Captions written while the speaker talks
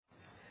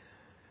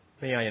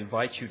May I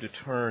invite you to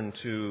turn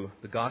to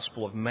the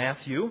Gospel of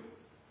Matthew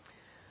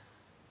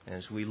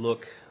as we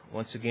look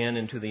once again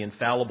into the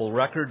infallible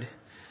record,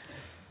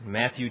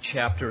 Matthew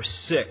chapter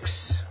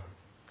 6.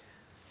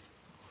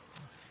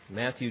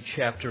 Matthew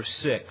chapter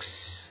 6.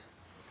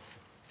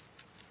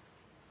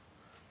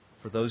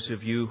 For those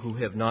of you who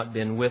have not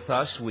been with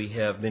us, we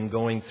have been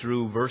going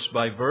through verse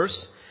by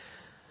verse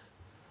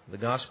the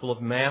Gospel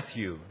of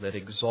Matthew that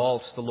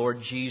exalts the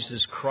Lord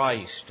Jesus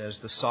Christ as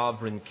the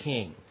sovereign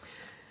King.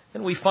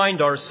 And we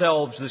find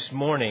ourselves this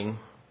morning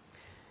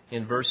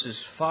in verses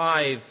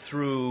 5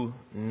 through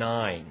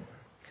 9.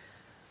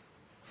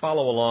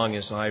 Follow along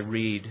as I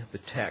read the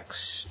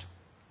text.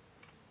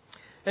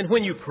 And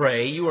when you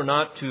pray, you are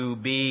not to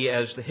be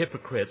as the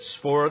hypocrites,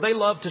 for they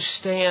love to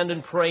stand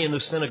and pray in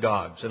the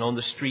synagogues and on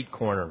the street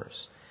corners,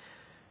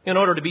 in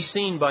order to be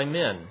seen by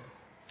men.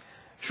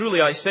 Truly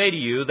I say to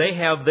you, they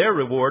have their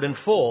reward in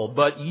full.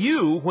 But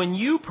you, when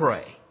you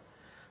pray,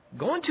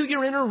 go into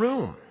your inner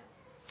room.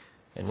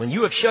 And when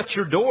you have shut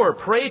your door,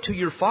 pray to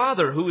your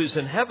Father who is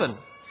in heaven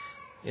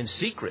in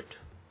secret.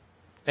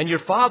 And your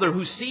Father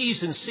who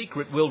sees in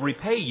secret will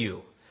repay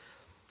you.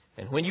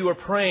 And when you are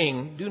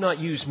praying, do not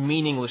use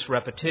meaningless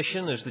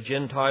repetition as the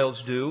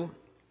Gentiles do,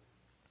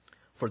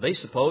 for they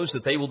suppose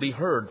that they will be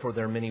heard for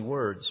their many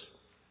words.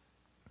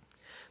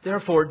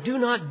 Therefore, do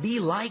not be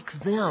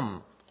like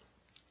them,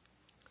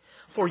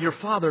 for your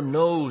Father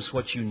knows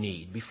what you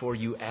need before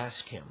you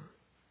ask Him.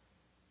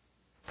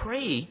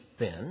 Pray,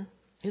 then,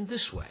 in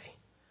this way.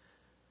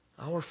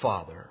 Our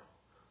Father,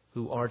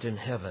 who art in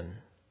heaven,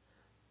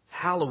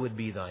 hallowed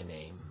be thy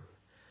name.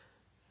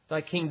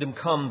 Thy kingdom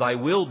come, thy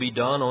will be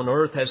done on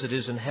earth as it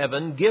is in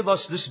heaven. Give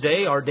us this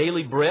day our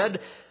daily bread,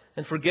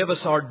 and forgive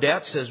us our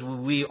debts as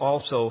we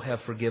also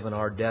have forgiven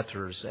our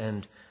debtors.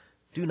 And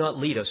do not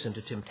lead us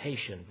into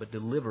temptation, but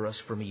deliver us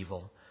from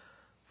evil.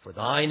 For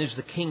thine is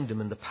the kingdom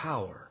and the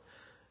power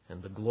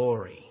and the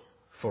glory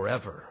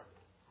forever.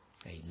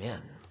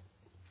 Amen.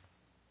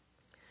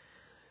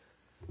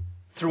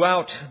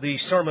 Throughout the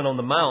Sermon on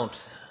the Mount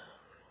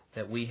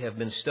that we have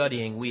been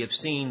studying, we have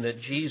seen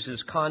that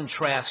Jesus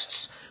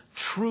contrasts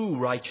true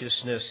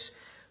righteousness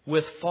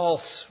with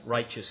false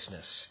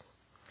righteousness.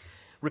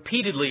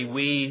 Repeatedly,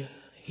 we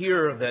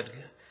hear that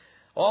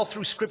all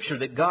through Scripture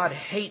that God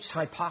hates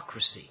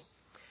hypocrisy.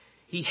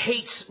 He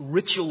hates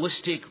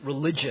ritualistic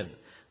religion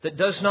that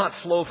does not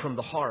flow from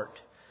the heart.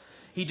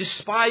 He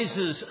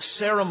despises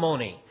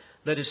ceremony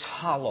that is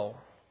hollow.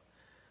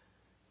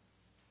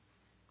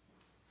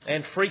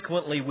 And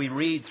frequently we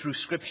read through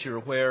Scripture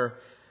where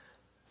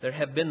there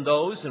have been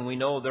those, and we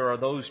know there are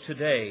those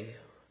today,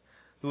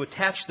 who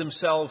attach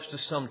themselves to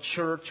some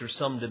church or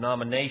some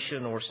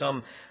denomination or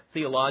some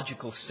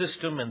theological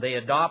system, and they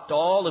adopt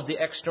all of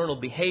the external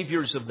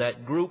behaviors of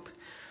that group.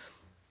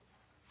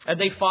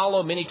 And they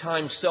follow many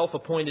times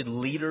self-appointed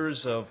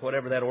leaders of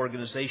whatever that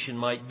organization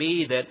might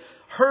be that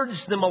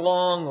herds them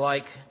along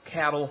like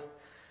cattle,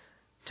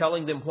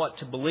 telling them what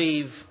to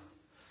believe,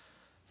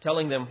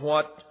 telling them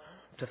what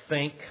to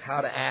think,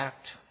 how to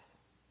act.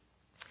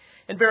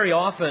 And very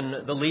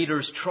often the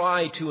leaders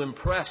try to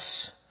impress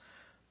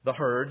the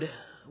herd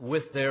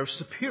with their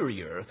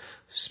superior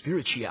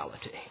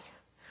spirituality,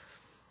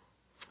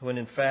 when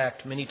in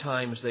fact many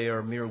times they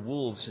are mere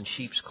wolves in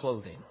sheep's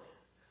clothing,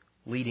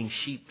 leading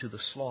sheep to the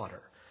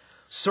slaughter.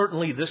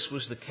 Certainly this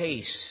was the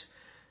case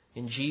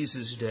in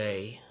Jesus'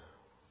 day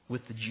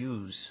with the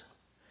Jews.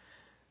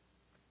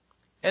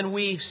 And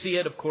we see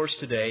it, of course,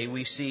 today.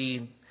 We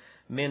see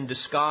men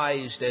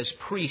disguised as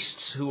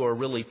priests who are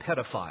really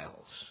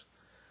pedophiles.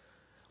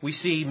 We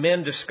see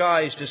men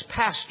disguised as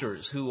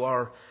pastors who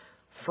are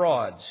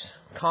frauds,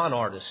 con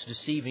artists,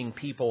 deceiving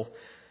people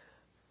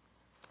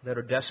that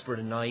are desperate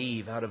and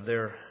naive out of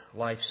their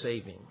life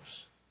savings.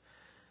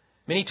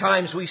 Many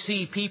times we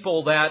see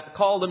people that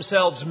call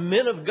themselves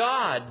men of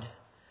God,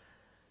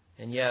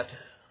 and yet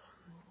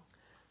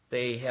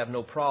they have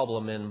no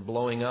problem in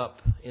blowing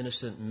up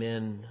innocent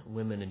men,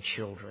 women, and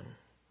children.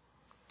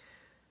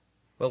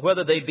 Well,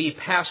 whether they be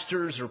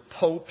pastors or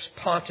popes,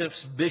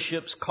 pontiffs,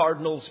 bishops,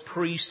 cardinals,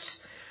 priests,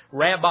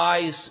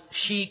 rabbis,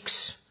 sheiks,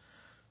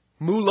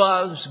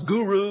 mullahs,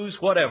 gurus,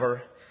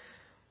 whatever,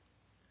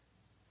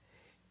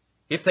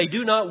 if they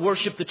do not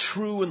worship the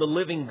true and the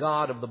living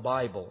God of the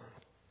Bible,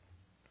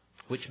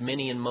 which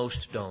many and most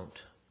don't,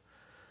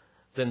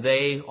 then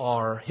they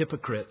are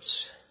hypocrites.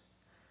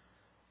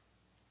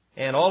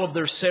 And all of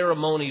their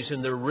ceremonies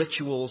and their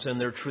rituals and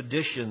their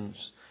traditions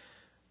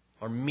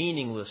are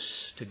meaningless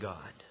to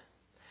God.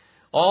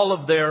 All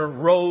of their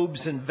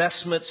robes and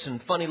vestments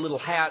and funny little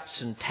hats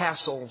and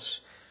tassels,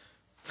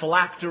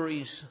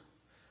 phylacteries,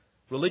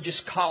 religious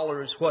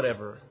collars,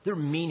 whatever, they're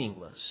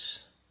meaningless.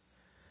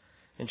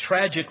 And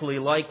tragically,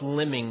 like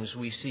lemmings,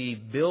 we see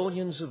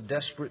billions of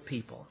desperate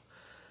people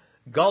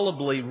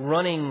gullibly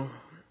running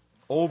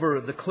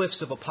over the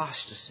cliffs of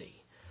apostasy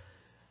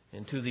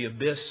into the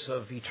abyss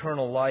of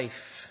eternal life,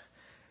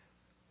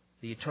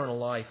 the eternal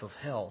life of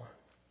hell.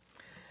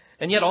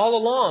 And yet all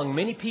along,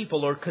 many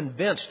people are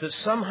convinced that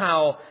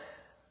somehow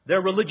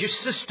their religious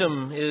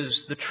system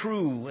is the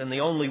true and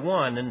the only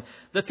one, and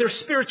that their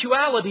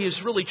spirituality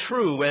is really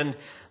true, and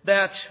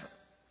that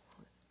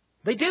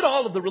they did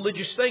all of the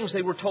religious things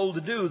they were told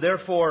to do.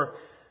 Therefore,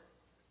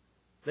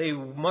 they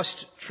must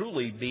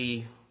truly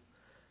be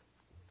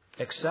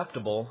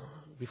acceptable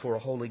before a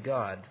holy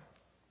God.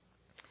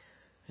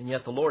 And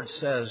yet the Lord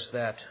says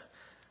that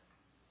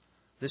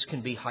this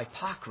can be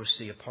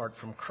hypocrisy apart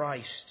from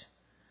Christ.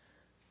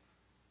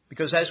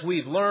 Because as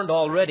we've learned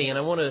already, and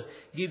I want to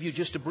give you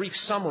just a brief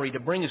summary to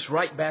bring us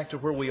right back to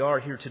where we are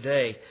here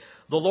today,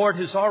 the Lord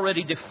has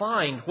already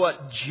defined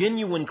what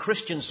genuine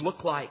Christians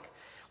look like,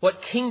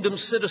 what kingdom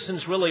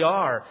citizens really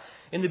are.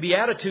 In the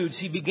Beatitudes,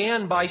 He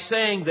began by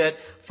saying that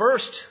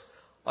first,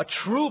 a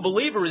true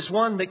believer is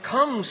one that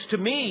comes to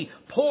me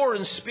poor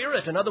in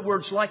spirit. In other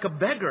words, like a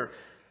beggar.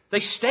 They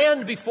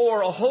stand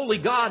before a holy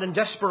God in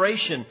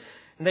desperation,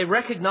 and they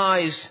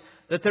recognize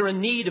that they're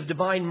in need of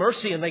divine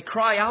mercy, and they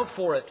cry out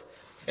for it.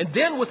 And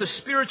then with a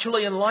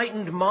spiritually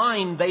enlightened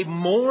mind, they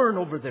mourn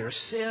over their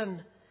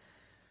sin.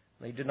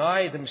 They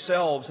deny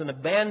themselves and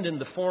abandon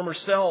the former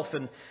self,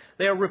 and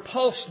they are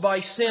repulsed by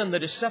sin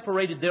that has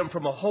separated them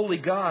from a holy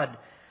God.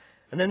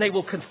 And then they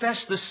will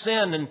confess the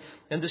sin,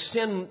 and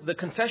the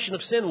confession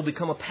of sin will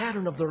become a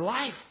pattern of their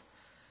life.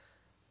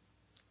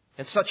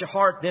 And such a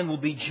heart then will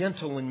be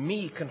gentle and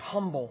meek and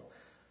humble.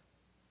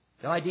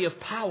 The idea of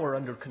power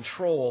under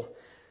control.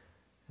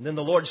 And then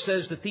the Lord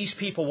says that these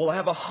people will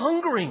have a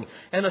hungering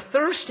and a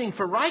thirsting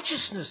for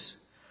righteousness.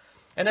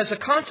 And as a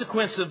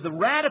consequence of the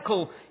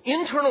radical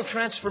internal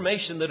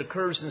transformation that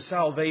occurs in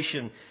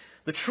salvation,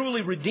 the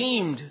truly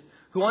redeemed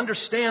who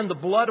understand the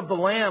blood of the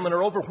Lamb and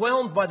are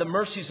overwhelmed by the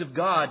mercies of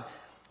God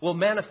will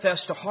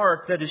manifest a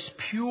heart that is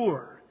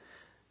pure.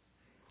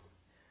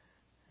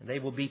 And they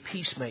will be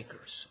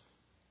peacemakers.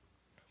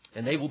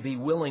 And they will be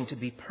willing to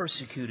be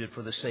persecuted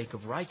for the sake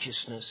of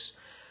righteousness.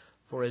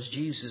 For as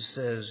Jesus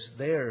says,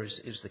 theirs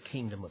is the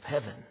kingdom of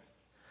heaven.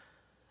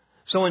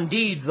 So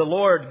indeed, the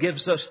Lord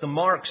gives us the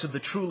marks of the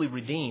truly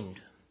redeemed.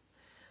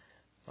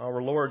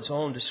 Our Lord's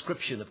own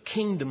description of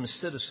kingdom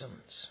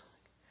citizens.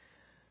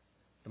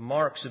 The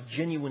marks of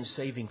genuine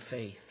saving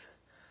faith.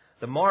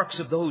 The marks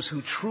of those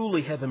who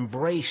truly have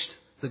embraced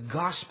the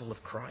gospel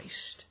of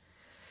Christ.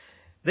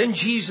 Then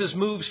Jesus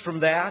moves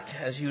from that,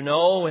 as you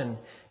know, and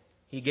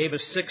He gave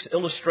us 6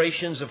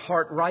 illustrations of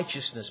heart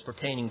righteousness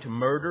pertaining to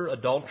murder,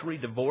 adultery,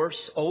 divorce,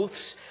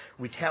 oaths,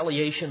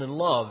 retaliation, and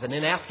love. And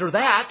then after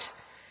that,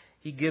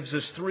 He gives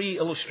us 3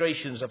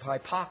 illustrations of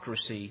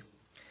hypocrisy.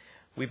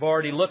 We've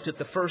already looked at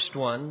the first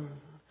one,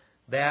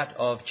 that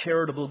of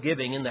charitable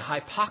giving, and the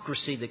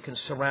hypocrisy that can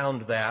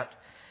surround that.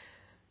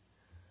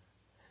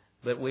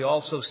 But we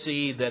also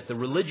see that the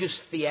religious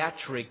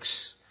theatrics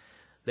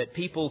that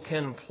people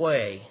can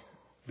play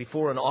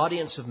before an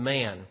audience of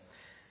man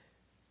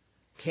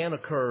can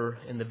occur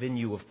in the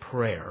venue of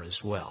prayer as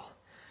well.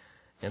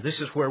 And this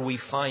is where we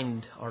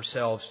find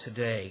ourselves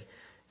today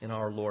in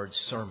our Lord's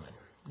sermon.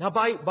 Now,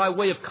 by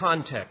way of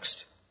context,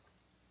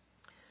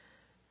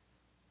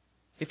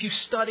 if you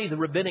study the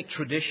rabbinic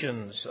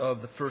traditions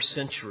of the first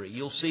century,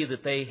 you'll see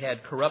that they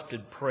had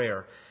corrupted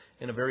prayer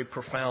in a very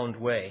profound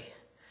way.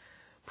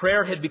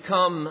 Prayer had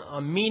become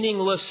a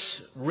meaningless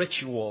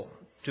ritual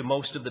to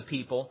most of the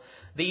people.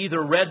 They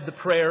either read the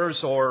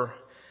prayers or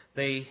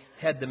they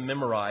had them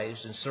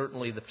memorized, and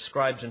certainly the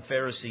scribes and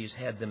Pharisees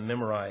had them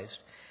memorized.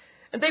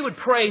 And they would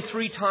pray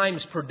 3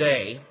 times per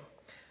day,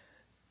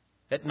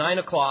 at 9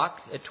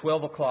 o'clock, at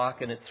 12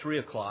 o'clock, and at 3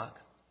 o'clock.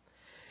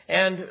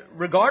 And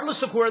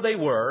regardless of where they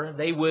were,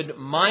 they would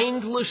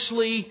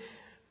mindlessly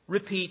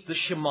repeat the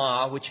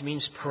Shema, which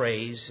means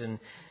praise. And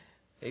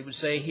they would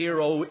say,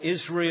 "Hear, O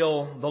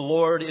Israel, the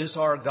Lord is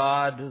our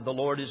God, the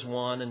Lord is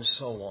one," and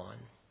so on.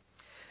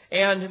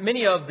 And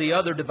many of the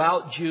other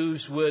devout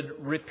Jews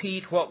would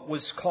repeat what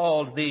was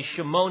called the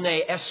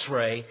Shemoneh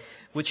Esrei,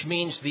 which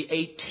means the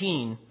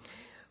 18,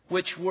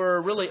 which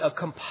were really a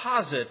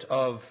composite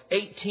of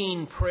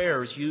 18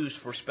 prayers used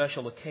for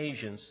special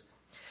occasions.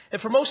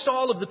 And for most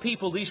all of the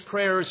people, these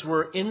prayers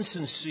were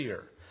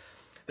insincere.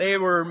 They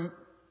were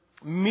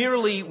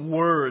merely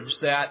words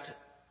that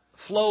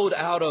flowed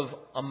out of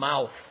a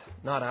mouth,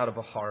 not out of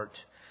a heart.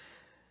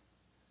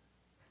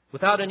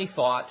 Without any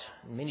thought,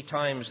 many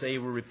times they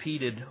were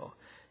repeated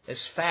as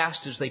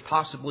fast as they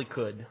possibly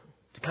could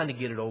to kind of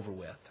get it over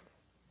with.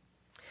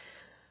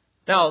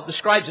 Now, the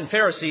scribes and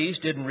Pharisees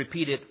didn't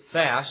repeat it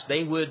fast.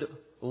 They would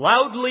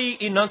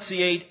loudly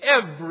enunciate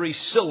every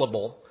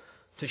syllable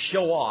to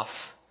show off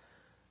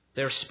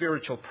their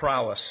spiritual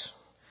prowess.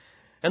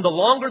 And the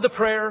longer the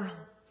prayer,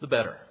 the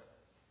better.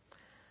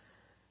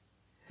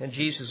 And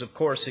Jesus, of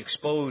course,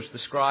 exposed the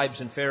scribes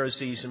and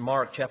Pharisees in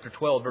Mark chapter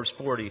 12, verse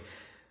 40,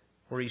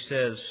 where He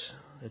says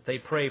that they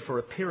pray for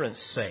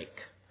appearance sake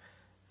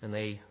and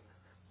they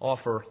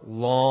offer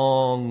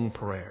long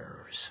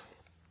prayers.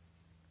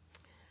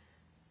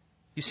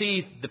 You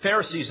see, the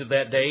Pharisees of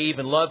that day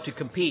even loved to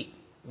compete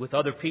with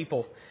other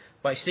people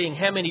by seeing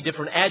how many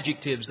different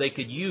adjectives they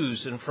could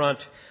use in front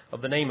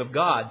of the name of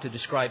God to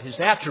describe His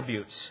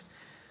attributes.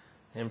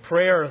 And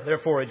prayer,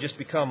 therefore, had just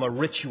become a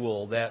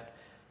ritual that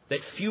that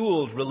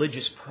fueled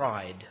religious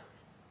pride.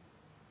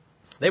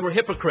 They were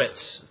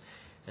hypocrites.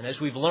 And as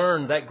we've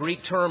learned, that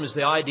Greek term is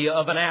the idea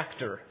of an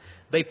actor.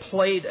 They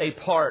played a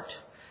part.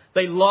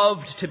 They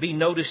loved to be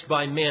noticed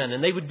by men,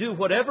 and they would do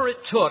whatever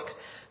it took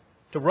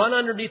to run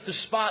underneath the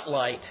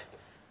spotlight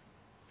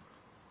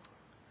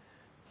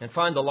and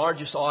find the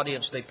largest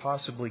audience they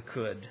possibly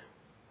could.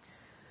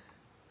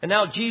 And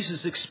now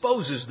Jesus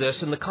exposes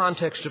this in the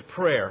context of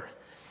prayer.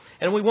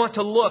 And we want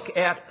to look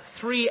at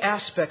three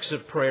aspects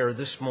of prayer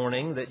this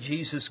morning that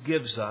Jesus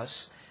gives us.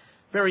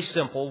 Very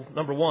simple.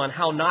 Number one,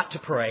 how not to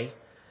pray.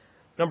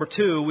 Number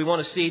two, we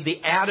want to see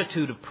the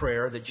attitude of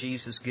prayer that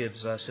Jesus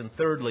gives us. And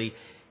thirdly,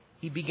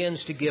 He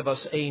begins to give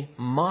us a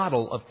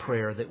model of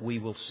prayer that we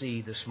will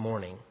see this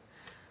morning.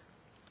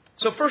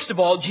 So first of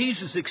all,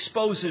 Jesus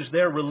exposes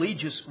their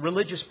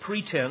religious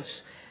pretense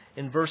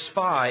in verse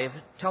 5,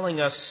 telling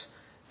us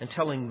and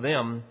telling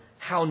them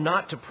how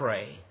not to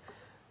pray.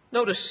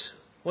 Notice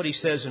what He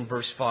says in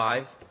verse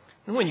 5.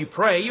 And when you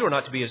pray, you are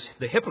not to be as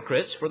the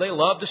hypocrites, for they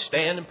love to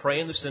stand and pray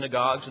in the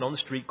synagogues and on the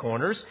street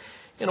corners,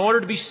 in order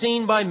to be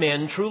seen by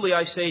men. Truly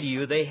I say to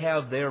you, they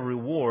have their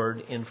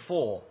reward in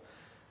full.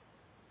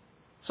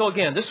 So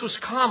again, this was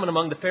common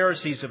among the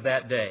Pharisees of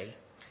that day.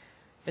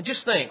 And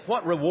just think,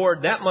 what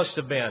reward that must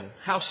have been.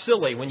 How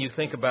silly when you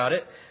think about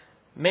it.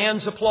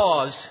 Man's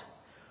applause.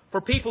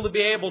 For people to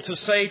be able to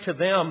say to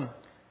them,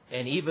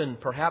 and even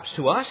perhaps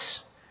to us,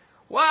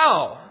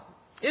 wow,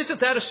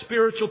 isn't that a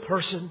spiritual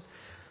person?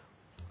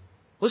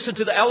 Listen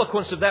to the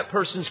eloquence of that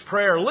person's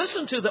prayer.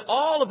 Listen to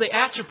all of the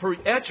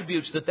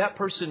attributes that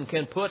person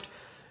can put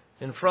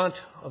in front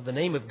of the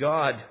name of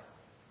God.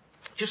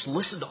 Just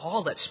listen to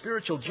all that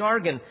spiritual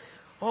jargon.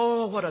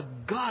 Oh, what a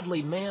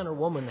godly man or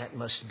woman that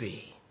must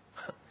be.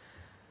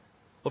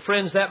 Well,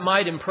 friends, that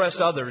might impress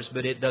others,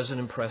 but it doesn't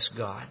impress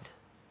God.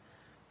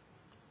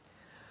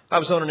 I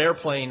was on an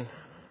airplane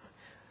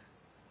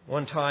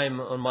one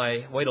time on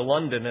my way to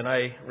London, and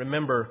I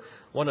remember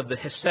one of the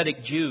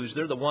Hasidic Jews.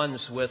 They're the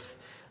ones with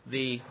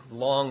the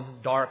long,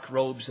 dark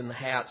robes and the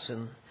hats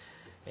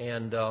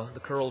and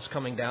the curls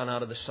coming down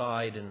out of the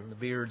side and the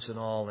beards and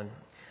all. And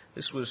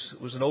this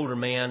was an older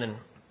man,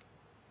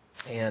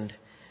 and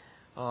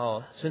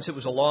since it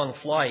was a long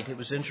flight, it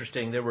was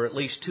interesting. There were at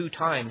least 2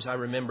 times I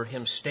remember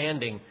him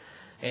standing,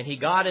 and he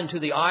got into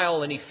the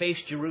aisle and he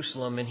faced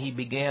Jerusalem, and he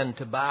began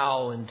to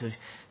bow and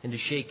to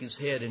shake his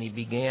head, and he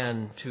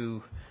began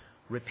to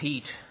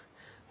repeat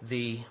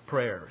the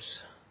prayers.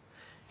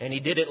 And he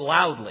did it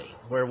loudly,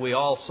 where we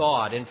all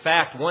saw it. In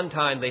fact, one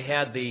time they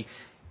had the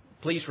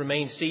 "Please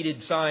remain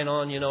seated" sign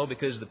on,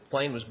 because the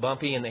plane was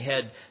bumpy, and they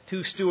had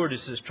 2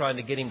 stewardesses trying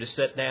to get him to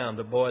sit down.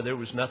 But boy, there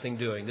was nothing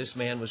doing. This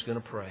man was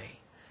going to pray.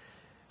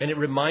 And it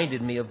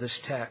reminded me of this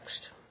text.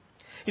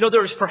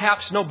 There is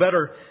perhaps no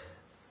better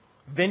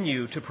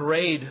venue to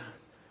parade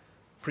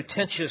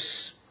pretentious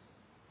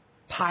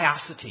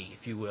piosity,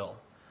 if you will,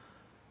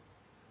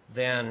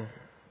 than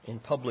in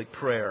public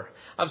prayer.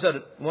 I was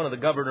at one of the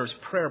governor's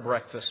prayer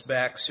breakfasts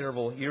back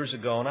several years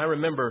ago, and I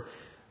remember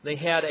they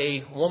had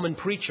a woman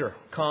preacher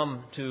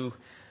come to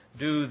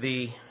do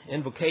the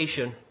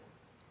invocation,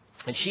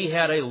 and she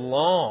had a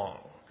long,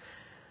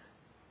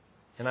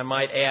 and I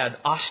might add,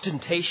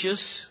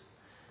 ostentatious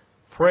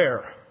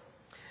prayer.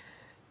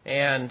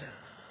 And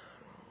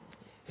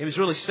it was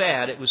really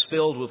sad. It was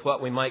filled with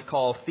what we might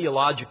call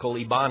theological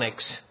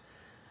ebonics,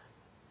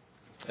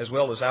 as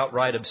well as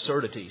outright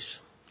absurdities.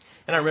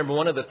 And I remember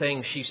one of the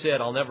things she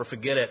said, I'll never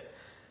forget it.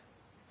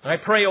 I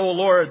pray, O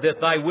Lord, that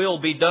thy will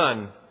be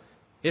done,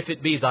 if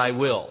it be thy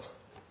will.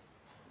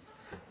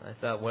 I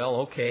thought, well,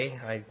 okay,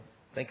 I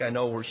think I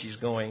know where she's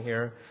going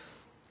here.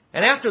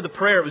 And after the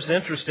prayer, it was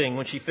interesting.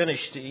 When she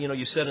finished,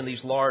 you sit in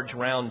these large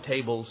round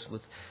tables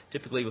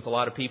typically with a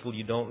lot of people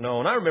you don't know.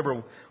 And I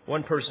remember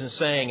one person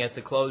saying at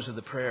the close of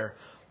the prayer,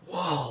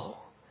 "Whoa,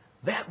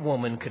 that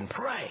woman can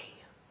pray."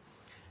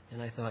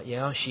 And I thought,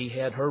 yeah, she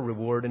had her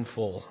reward in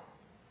full.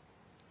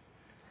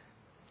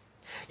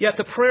 Yet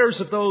the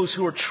prayers of those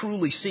who are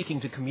truly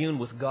seeking to commune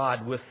with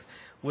God with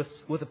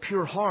a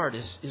pure heart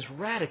is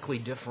radically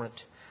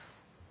different.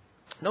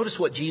 Notice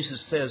what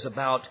Jesus says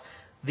about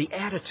the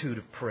attitude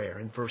of prayer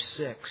in verse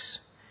 6.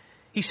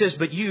 He says,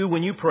 "But you,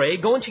 when you pray,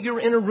 go into your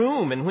inner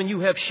room, and when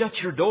you have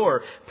shut your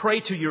door, pray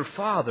to your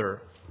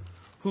Father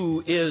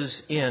who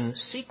is in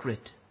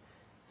secret,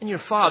 and your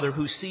Father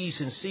who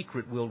sees in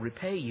secret will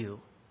repay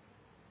you."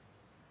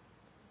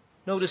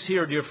 Notice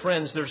here, dear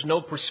friends, there's no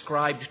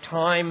prescribed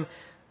time.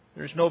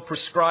 There's no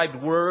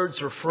prescribed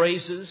words or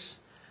phrases.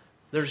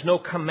 There's no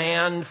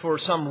command for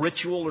some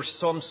ritual or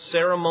some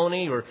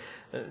ceremony, or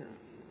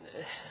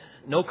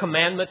no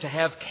commandment to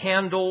have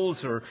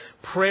candles or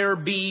prayer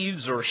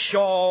beads or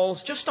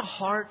shawls. Just a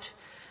heart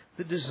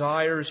that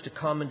desires to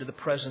come into the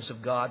presence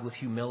of God with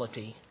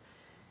humility.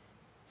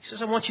 He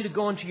says, I want you to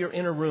go into your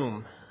inner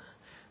room.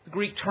 The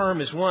Greek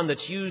term is one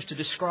that's used to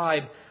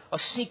describe a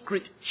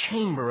secret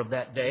chamber of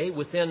that day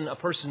within a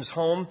person's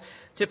home,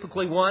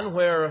 typically one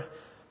where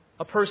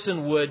a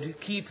person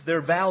would keep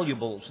their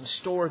valuables and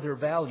store their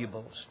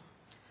valuables.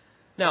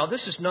 Now,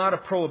 this is not a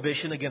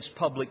prohibition against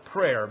public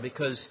prayer,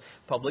 because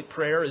public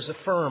prayer is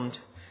affirmed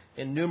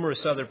in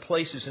numerous other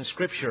places in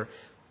Scripture.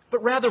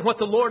 But rather what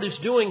the Lord is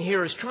doing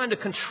here is trying to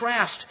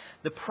contrast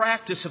the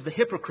practice of the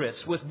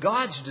hypocrites with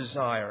God's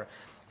desire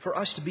for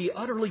us to be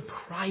utterly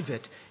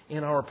private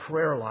in our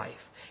prayer life.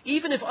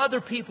 Even if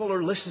other people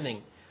are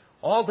listening,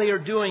 all they are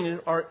doing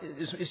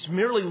is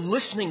merely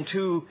listening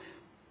to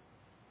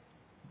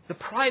the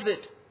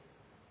private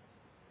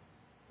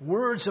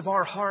words of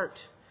our heart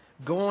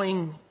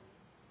going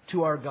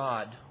to our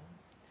God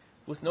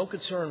with no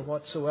concern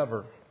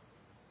whatsoever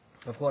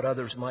of what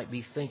others might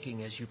be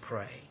thinking as you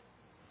pray.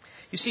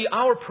 You see,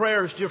 our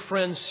prayers, dear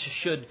friends,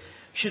 should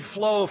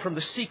flow from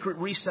the secret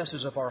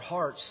recesses of our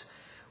hearts,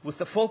 with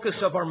the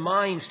focus of our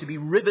minds to be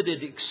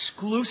riveted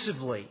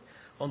exclusively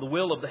on the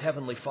will of the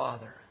Heavenly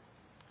Father.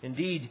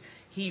 Indeed,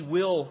 He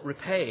will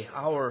repay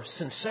our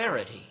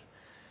sincerity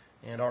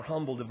and our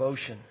humble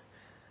devotion.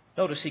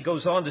 Notice he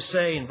goes on to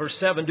say in verse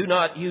 7, "Do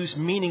not use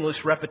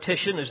meaningless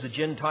repetition as the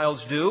Gentiles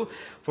do,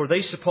 for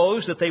they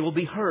suppose that they will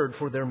be heard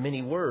for their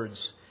many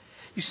words."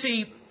 You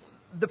see,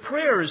 the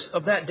prayers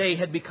of that day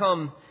had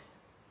become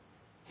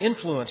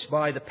influenced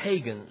by the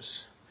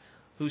pagans,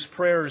 whose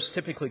prayers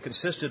typically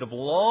consisted of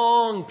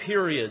long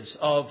periods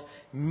of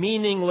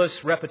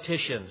meaningless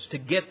repetitions to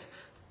get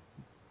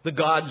the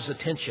God's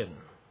attention.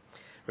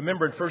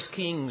 Remember in 1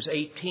 Kings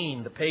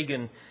 18, the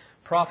pagan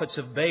prophets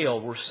of Baal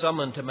were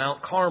summoned to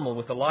Mount Carmel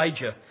with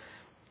Elijah.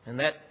 And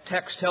that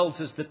text tells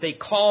us that they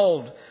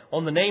called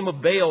on the name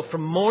of Baal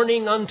from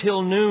morning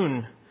until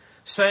noon,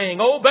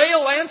 saying, "O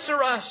Baal,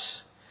 answer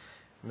us."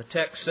 And the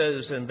text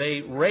says, "And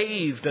they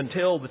raved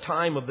until the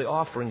time of the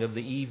offering of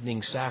the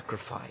evening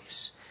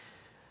sacrifice."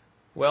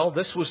 Well,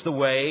 this was the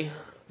way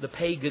the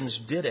pagans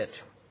did it.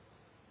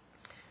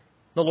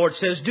 The Lord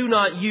says, "Do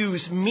not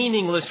use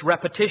meaningless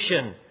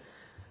repetition."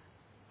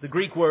 The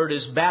Greek word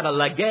is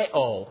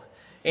batalageo.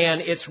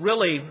 And it's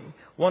really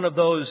one of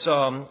those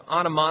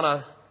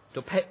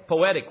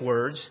onomatopoetic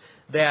words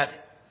that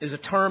is a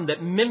term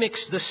that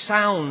mimics the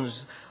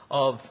sounds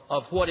of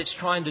what it's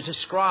trying to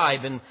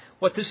describe. And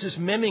what this is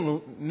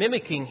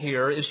mimicking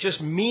here is just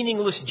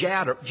meaningless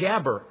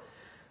jabber.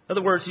 In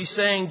other words, he's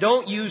saying,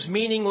 don't use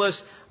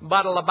meaningless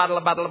badala.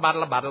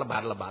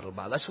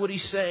 That's what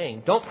he's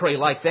saying. Don't pray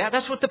like that.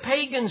 That's what the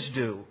pagans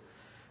do.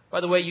 By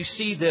the way, you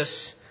see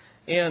this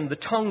in the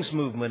tongues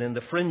movement in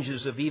the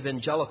fringes of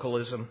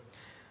evangelicalism,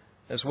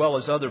 as well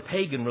as other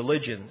pagan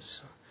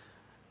religions.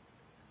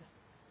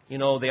 You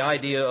know, the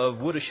idea of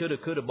woulda, shoulda,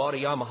 coulda, bada,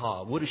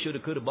 Yamaha, woulda, shoulda,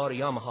 coulda, bada,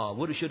 Yamaha,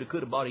 woulda, shoulda,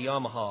 coulda, bada,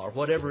 Yamaha, or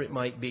whatever it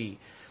might be.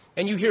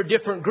 And you hear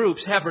different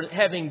groups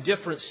having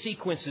different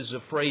sequences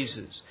of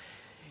phrases.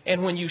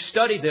 And when you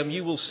study them,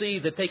 you will see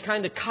that they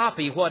kind of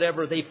copy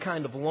whatever they've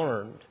kind of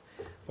learned,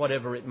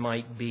 whatever it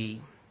might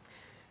be.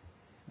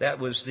 That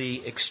was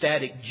the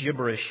ecstatic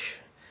gibberish,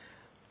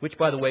 which,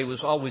 by the way,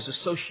 was always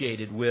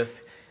associated with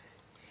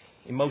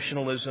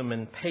emotionalism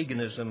and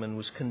paganism and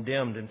was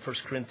condemned in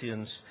 1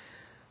 Corinthians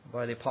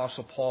by the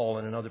Apostle Paul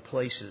and in other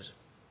places.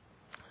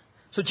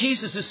 So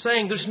Jesus is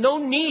saying there's no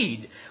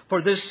need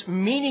for this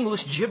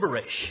meaningless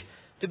gibberish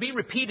to be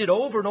repeated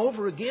over and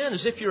over again,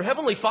 as if your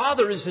Heavenly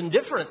Father is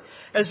indifferent,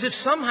 as if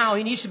somehow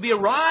He needs to be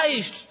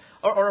aroused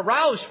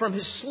from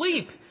His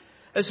sleep,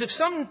 as if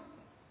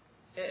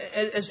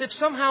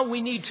somehow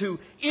we need to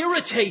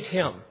irritate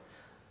Him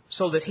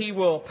so that He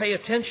will pay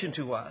attention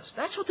to us.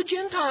 That's what the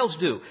Gentiles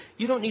do.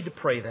 You don't need to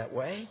pray that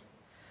way.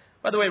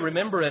 By the way,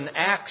 remember in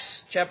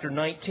Acts chapter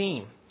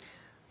 19,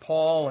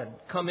 Paul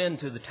had come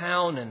into the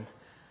town and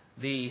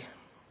the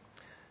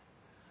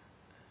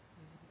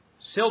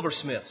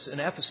silversmiths in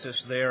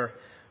Ephesus there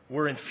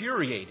were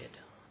infuriated.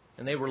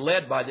 And they were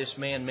led by this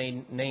man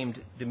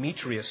named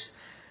Demetrius,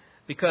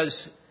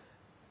 because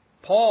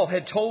Paul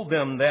had told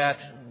them that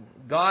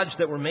gods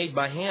that were made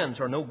by hands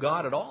are no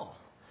God at all.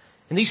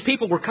 And these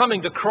people were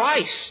coming to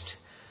Christ.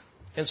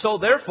 And so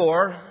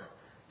therefore,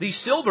 these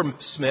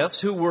silversmiths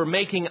who were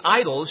making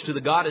idols to the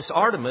goddess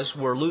Artemis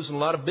were losing a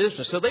lot of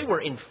business. So they were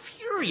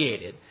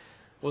infuriated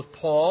with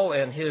Paul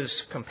and his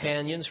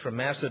companions from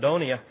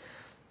Macedonia.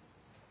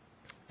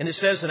 And it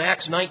says in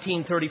Acts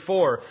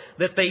 19:34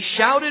 that they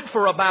shouted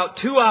for about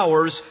 2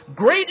 hours,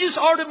 "Great is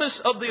Artemis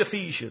of the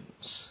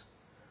Ephesians."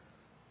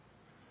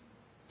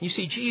 You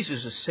see,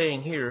 Jesus is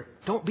saying here,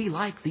 don't be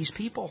like these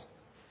people.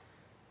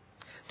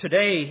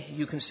 Today,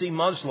 you can see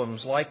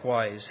Muslims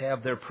likewise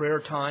have their prayer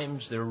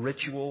times, their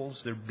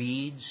rituals, their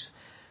beads.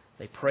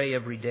 They pray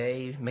every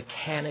day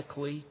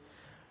mechanically,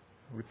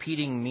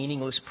 repeating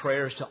meaningless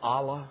prayers to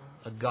Allah,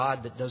 a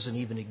God that doesn't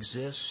even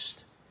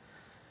exist.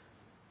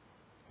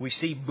 We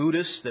see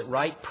Buddhists that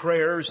write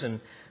prayers and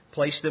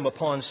place them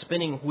upon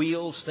spinning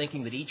wheels,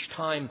 thinking that each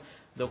time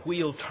the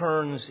wheel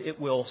turns,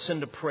 it will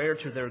send a prayer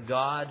to their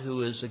God,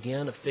 who is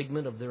again a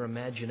figment of their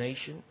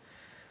imagination.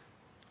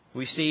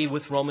 We see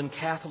with Roman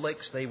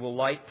Catholics, they will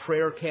light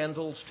prayer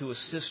candles to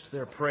assist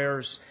their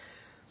prayers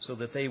so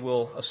that they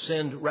will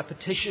ascend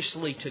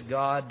repetitiously to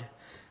God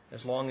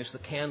as long as the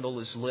candle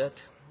is lit.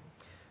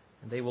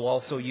 And they will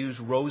also use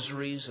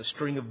rosaries, a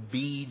string of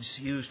beads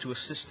used to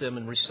assist them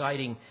in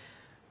reciting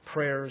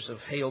prayers of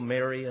Hail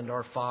Mary and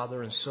Our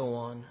Father and so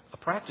on. A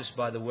practice,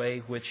 by the way,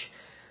 which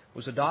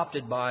was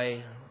adopted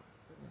by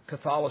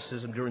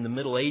Catholicism during the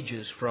Middle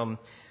Ages from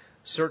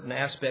certain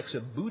aspects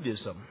of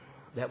Buddhism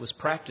that was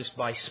practiced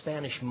by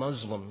Spanish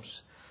Muslims.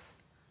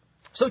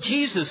 So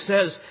Jesus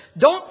says,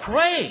 don't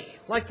pray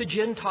like the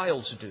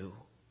Gentiles do.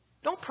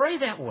 Don't pray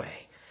that way.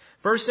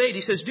 Verse 8,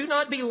 he says, do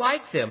not be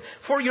like them,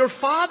 for your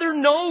Father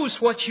knows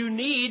what you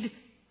need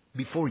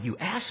before you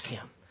ask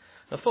Him.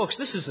 Now, folks,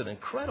 this is an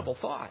incredible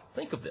thought.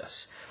 Think of this.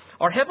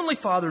 Our Heavenly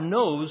Father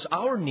knows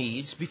our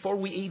needs before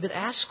we even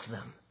ask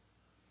them.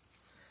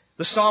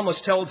 The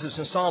psalmist tells us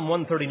in Psalm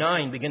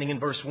 139, beginning in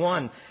verse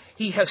 1,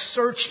 He has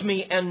searched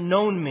me and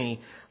known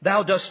me.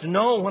 Thou dost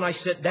know when I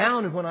sit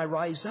down and when I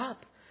rise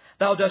up.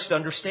 Thou dost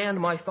understand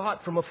my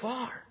thought from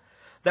afar.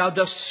 Thou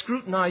dost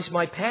scrutinize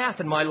my path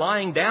and my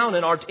lying down,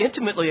 and art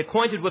intimately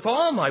acquainted with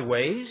all my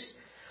ways.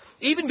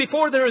 Even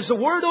before there is a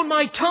word on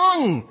my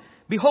tongue,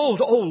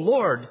 behold, O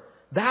Lord,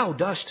 Thou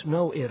dost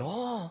know it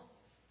all.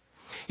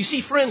 You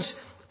see, friends,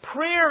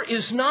 prayer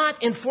is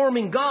not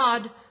informing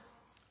God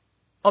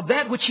of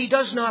that which He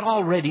does not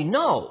already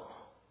know.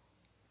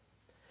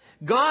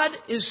 God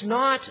is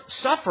not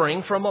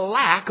suffering from a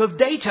lack of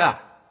data.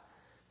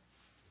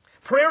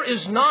 Prayer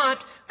is not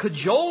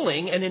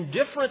cajoling an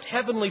indifferent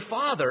Heavenly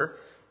Father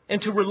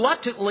into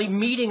reluctantly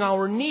meeting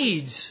our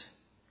needs.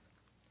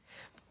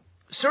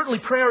 Certainly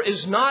prayer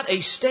is not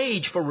a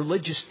stage for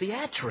religious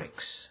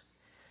theatrics.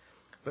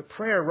 But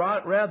prayer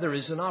rather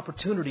is an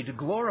opportunity to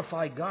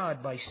glorify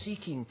God by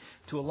seeking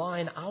to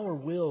align our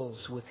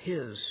wills with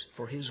His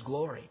for His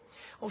glory.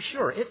 Oh,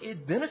 sure,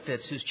 it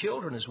benefits His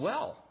children as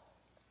well.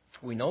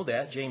 We know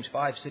that. James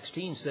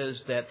 5:16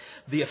 says that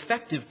the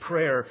effective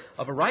prayer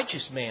of a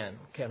righteous man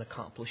can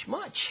accomplish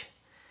much.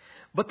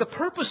 But the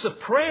purpose of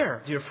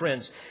prayer, dear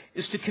friends,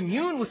 is to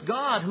commune with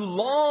God who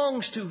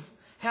longs to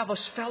have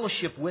us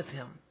fellowship with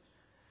Him.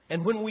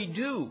 And when we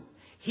do,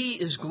 He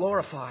is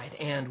glorified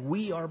and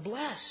we are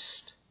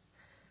blessed.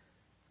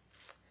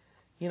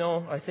 You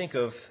know, I think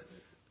of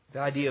the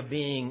idea of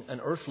being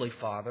an earthly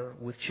father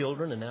with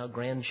children and now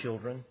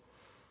grandchildren.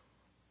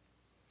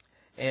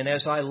 And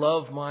as I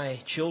love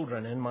my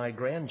children and my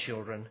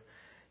grandchildren,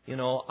 you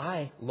know,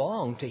 I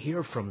long to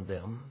hear from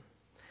them.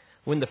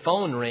 When the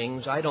phone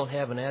rings, I don't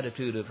have an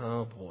attitude of,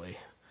 oh boy,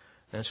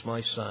 that's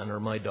my son or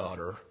my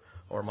daughter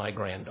or my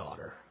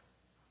granddaughter.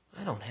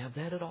 I don't have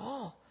that at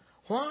all.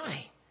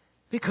 Why?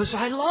 Because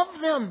I love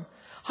them.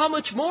 How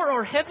much more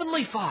our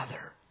Heavenly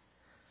Father?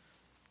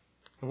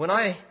 When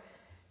I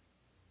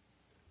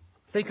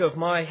think of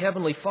my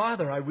Heavenly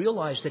Father, I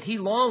realize that He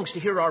longs to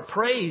hear our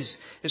praise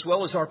as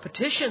well as our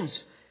petitions.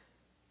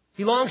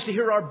 He longs to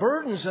hear our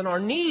burdens and our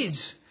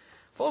needs.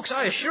 Folks,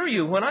 I assure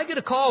you, when I get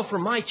a call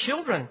from my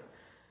children,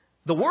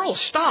 the world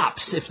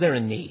stops if they're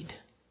in need.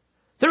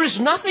 There is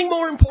nothing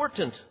more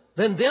important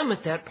than them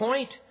at that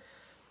point.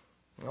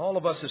 All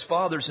of us as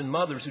fathers and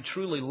mothers who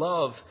truly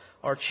love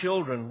our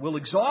children will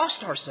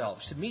exhaust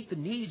ourselves to meet the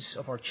needs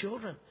of our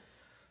children.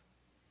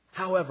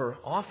 However,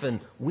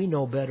 often we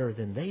know better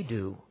than they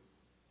do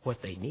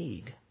what they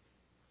need.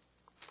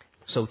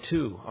 So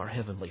too, our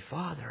Heavenly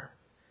Father.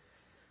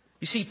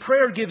 You see,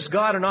 prayer gives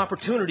God an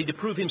opportunity to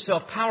prove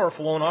Himself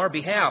powerful on our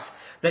behalf,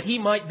 that He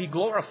might be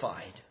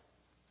glorified.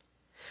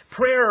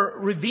 Prayer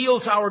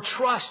reveals our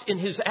trust in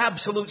His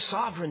absolute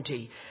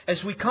sovereignty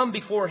as we come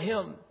before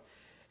Him,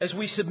 as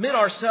we submit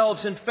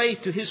ourselves in faith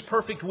to His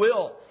perfect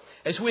will,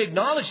 as we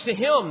acknowledge to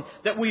Him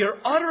that we are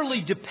utterly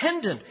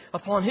dependent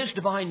upon His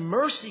divine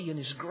mercy and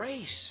His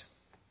grace.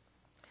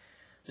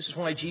 This is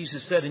why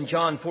Jesus said in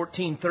John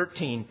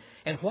 14:13,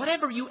 and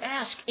whatever you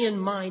ask in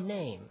my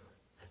name,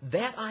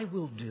 that I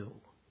will do,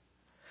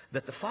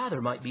 that the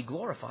Father might be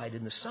glorified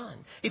in the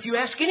Son. If you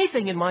ask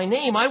anything in my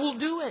name, I will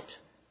do it.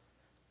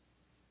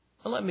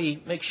 Now, let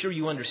me make sure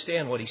you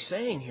understand what He's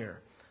saying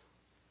here.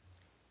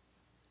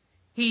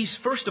 He's,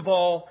 first of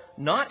all,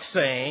 not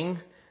saying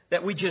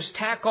that we just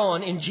tack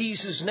on in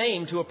Jesus'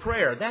 name to a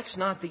prayer. That's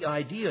not the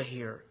idea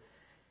here.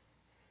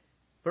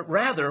 But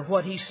rather,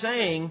 what He's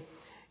saying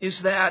is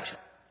that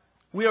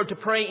we are to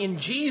pray in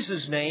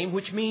Jesus' name,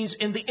 which means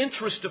in the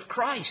interest of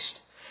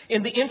Christ,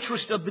 in the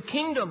interest of the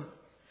kingdom.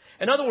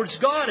 In other words,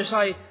 God, as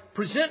I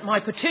present my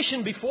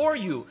petition before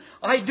you,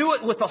 I do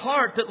it with a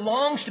heart that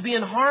longs to be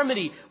in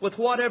harmony with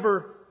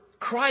whatever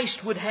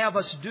Christ would have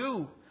us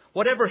do,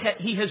 whatever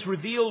He has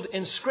revealed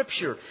in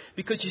Scripture.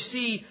 Because you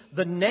see,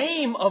 the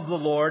name of the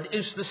Lord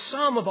is the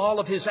sum of all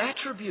of His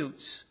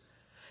attributes.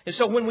 And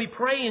so when we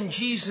pray in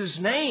Jesus'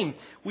 name,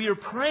 we are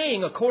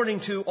praying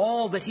according to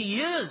all that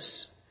He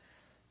is.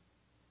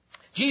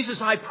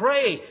 Jesus, I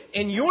pray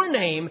in your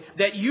name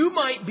that you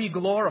might be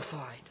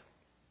glorified.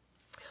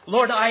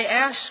 Lord, I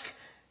ask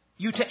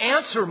you to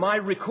answer my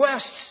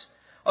requests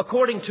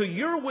according to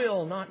your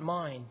will, not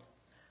mine.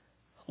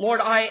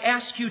 Lord, I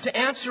ask you to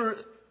answer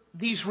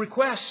these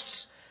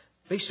requests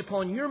based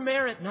upon your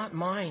merit, not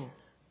mine.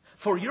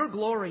 For your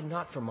glory,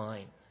 not for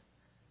mine.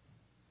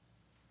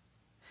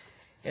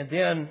 And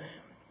then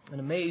an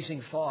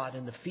amazing thought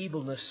in the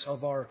feebleness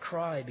of our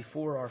cry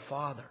before our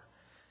Father.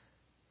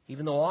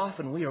 even though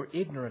often we are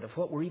ignorant of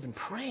what we're even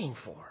praying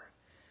for,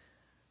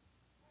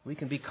 we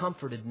can be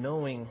comforted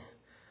knowing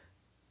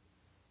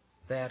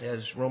that,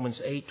 as Romans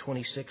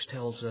 8:26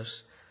 tells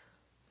us,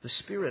 the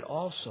Spirit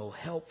also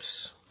helps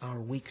our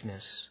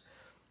weakness.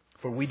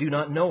 For we do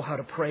not know how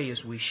to pray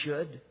as we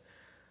should,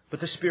 but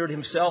the Spirit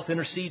Himself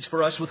intercedes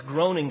for us with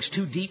groanings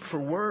too deep for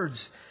words.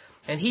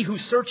 And He who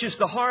searches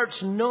the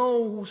hearts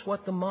knows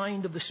what the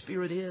mind of the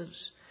Spirit is,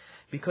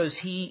 because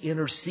He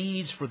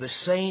intercedes for the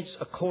saints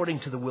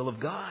according to the will of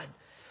God.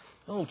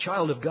 Oh,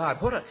 child of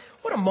God,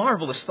 what a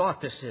marvelous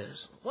thought this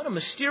is. What a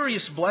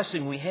mysterious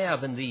blessing we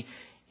have in the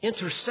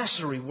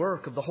intercessory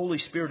work of the Holy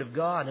Spirit of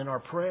God in our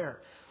prayer.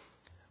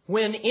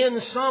 When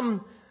in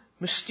some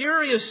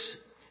mysterious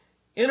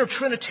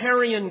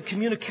intertrinitarian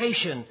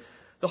communication,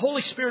 the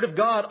Holy Spirit of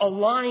God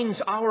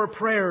aligns our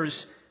prayers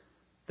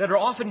that are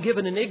often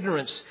given in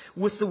ignorance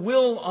with the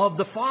will of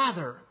the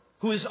Father,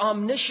 who is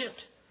omniscient,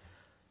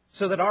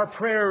 so that our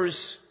prayers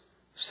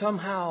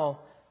somehow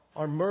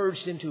are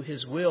merged into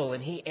His will,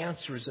 and He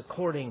answers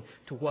according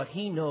to what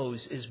He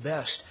knows is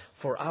best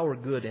for our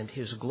good and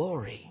His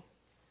glory.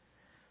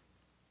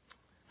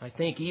 I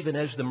think even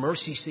as the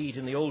mercy seat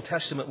in the Old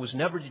Testament was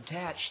never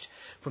detached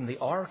from the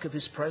ark of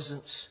His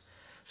presence,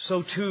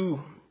 so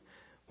too,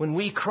 when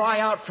we cry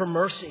out for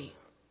mercy,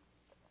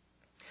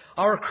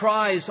 our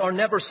cries are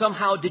never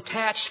somehow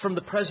detached from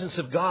the presence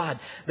of God.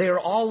 They are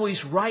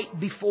always right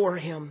before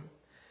Him.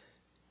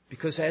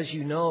 Because as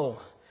you know,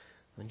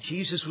 when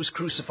Jesus was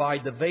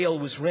crucified, the veil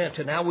was rent,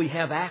 and now we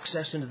have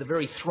access into the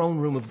very throne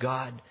room of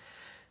God.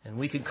 And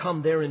we can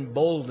come there in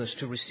boldness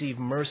to receive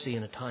mercy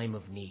in a time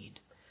of need.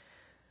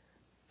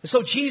 And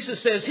so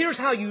Jesus says, here's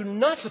how you're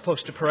not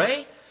supposed to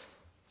pray.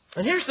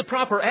 And here's the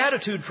proper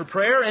attitude for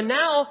prayer. And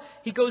now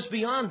He goes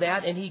beyond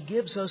that and He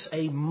gives us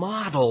a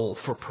model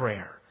for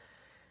prayer.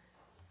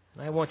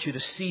 And I want you to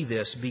see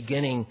this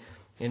beginning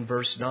in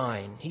verse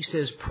 9. He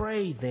says,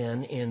 pray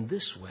then in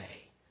this way.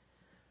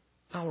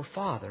 Our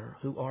Father,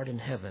 who art in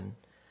heaven,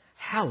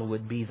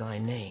 hallowed be thy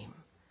name.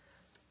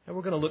 Now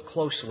we're going to look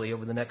closely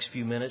over the next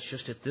few minutes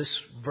just at this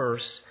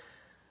verse,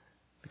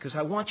 because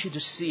I want you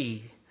to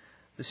see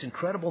this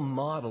incredible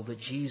model that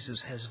Jesus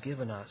has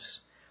given us.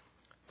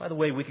 By the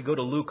way, we could go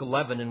to Luke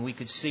 11 and we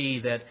could see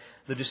that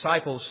the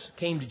disciples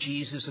came to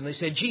Jesus and they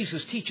said,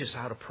 Jesus, teach us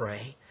how to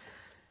pray.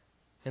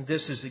 And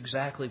this is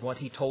exactly what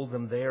He told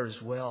them there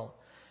as well.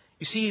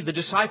 You see, the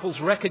disciples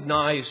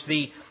recognized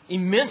the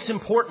immense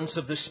importance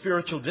of this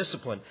spiritual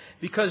discipline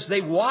because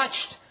they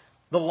watched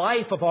the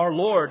life of our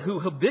Lord, who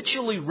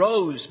habitually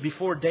rose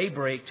before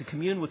daybreak to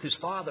commune with His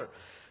Father.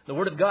 The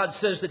Word of God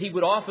says that He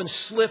would often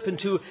slip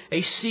into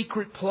a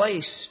secret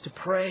place to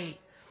pray.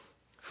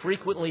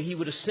 Frequently, He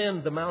would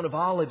ascend the Mount of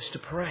Olives to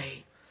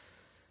pray.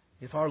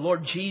 If our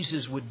Lord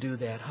Jesus would do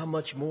that, how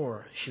much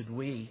more should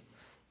we?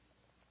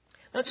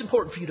 That's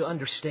important for you to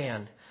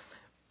understand.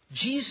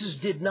 Jesus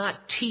did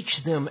not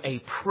teach them a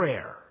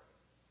prayer.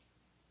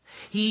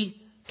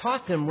 He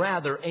taught them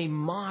rather a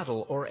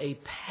model or a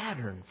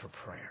pattern for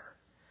prayer.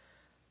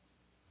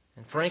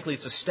 And frankly,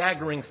 it's a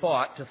staggering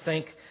thought to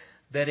think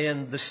that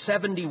in the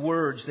 70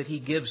 words that He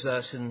gives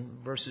us in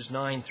verses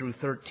 9 through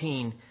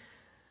 13,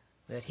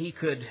 that He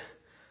could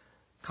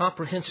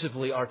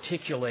comprehensively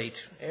articulate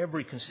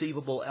every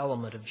conceivable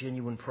element of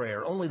genuine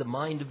prayer. Only the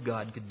mind of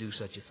God could do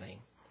such a thing.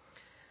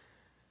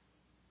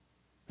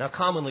 Now,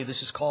 commonly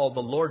this is called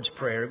the Lord's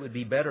Prayer. It would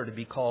be better to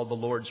be called the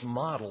Lord's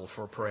model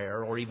for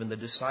prayer, or even the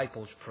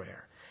disciples'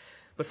 prayer.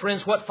 But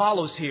friends, what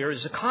follows here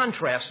is a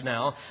contrast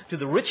now to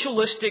the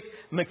ritualistic,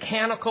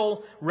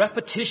 mechanical,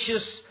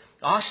 repetitious,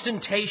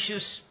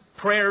 ostentatious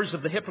prayers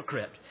of the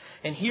hypocrite.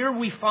 And here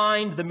we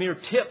find the mere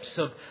tips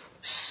of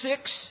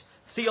 6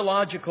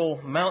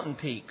 theological mountain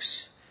peaks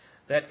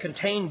that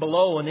contain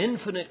below an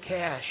infinite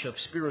cache of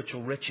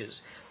spiritual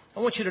riches.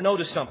 I want you to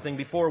notice something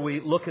before we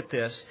look at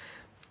this.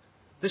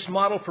 This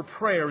model for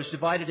prayer is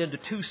divided into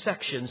 2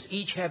 sections,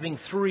 each having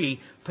 3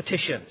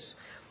 petitions.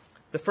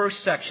 The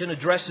first section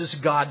addresses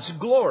God's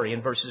glory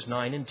in verses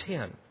 9 and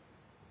 10.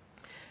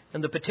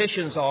 And the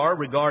petitions are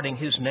regarding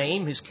His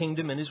name, His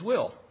kingdom, and His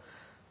will.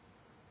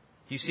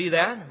 You see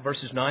that?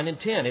 Verses 9 and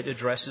 10, it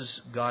addresses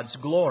God's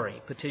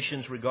glory.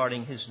 Petitions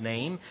regarding His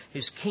name,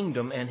 His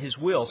kingdom, and His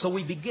will. So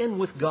we begin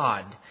with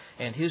God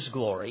and His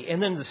glory.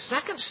 And then the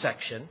second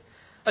section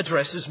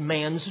addresses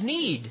man's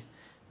need.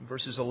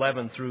 Verses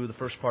 11 through the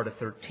first part of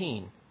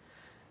 13.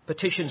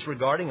 Petitions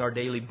regarding our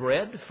daily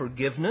bread,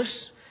 forgiveness,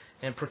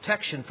 and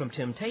protection from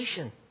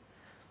temptation.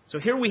 So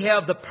here we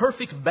have the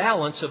perfect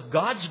balance of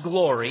God's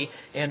glory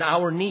and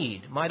our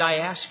need. Might I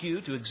ask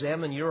you to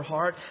examine your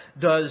heart?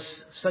 Does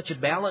such a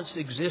balance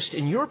exist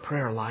in your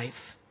prayer life?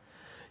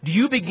 Do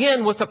you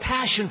begin with a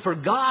passion for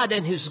God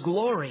and His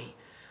glory?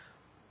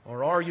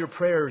 Or are your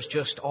prayers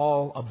just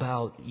all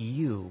about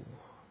you?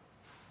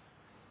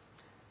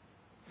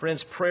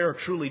 Friends, prayer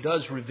truly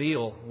does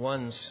reveal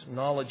one's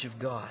knowledge of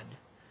God.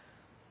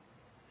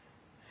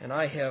 And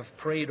I have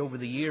prayed over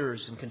the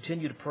years and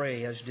continue to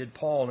pray, as did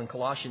Paul in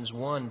Colossians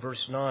 1,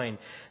 verse 9,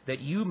 that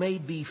you may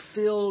be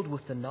filled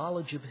with the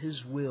knowledge of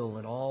His will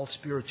and all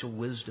spiritual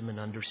wisdom and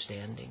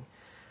understanding.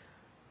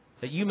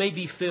 that you may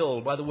be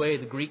filled. By the way,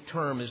 the Greek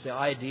term is the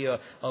idea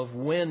of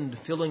wind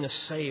filling a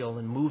sail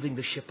and moving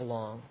the ship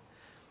along.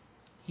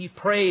 He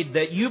prayed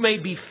that you may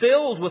be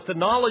filled with the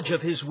knowledge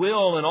of His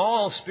will and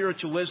all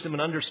spiritual wisdom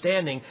and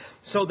understanding,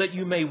 so that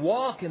you may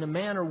walk in a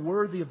manner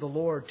worthy of the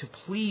Lord, to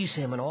please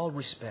Him in all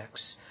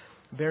respects,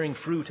 bearing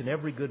fruit in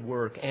every good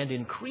work and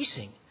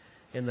increasing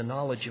in the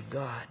knowledge of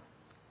God.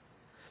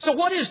 So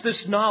what is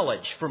this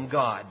knowledge from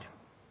God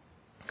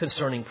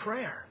concerning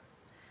prayer?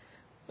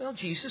 Well,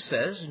 Jesus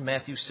says in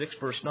Matthew 6,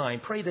 verse 9,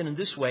 "Pray then in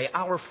this way,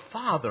 Our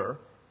Father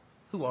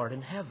who art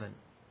in heaven,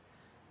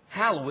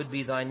 hallowed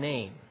be thy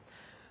name."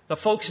 Now,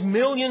 folks,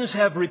 millions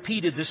have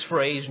repeated this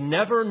phrase,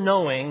 never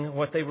knowing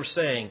what they were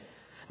saying,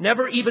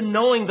 never even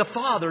knowing the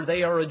Father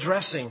they are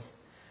addressing.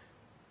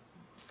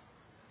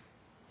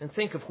 And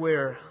think of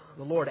where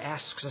the Lord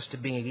asks us to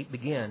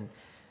begin.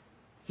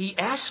 He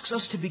asks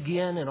us to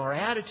begin in our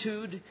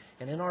attitude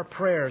and in our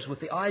prayers with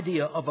the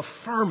idea of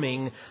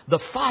affirming the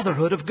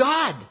fatherhood of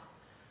God.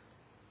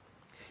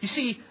 You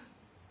see,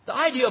 the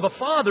idea of a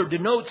father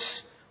denotes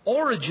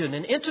origin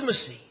and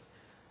intimacy.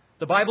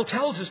 The Bible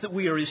tells us that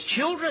we are His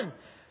children.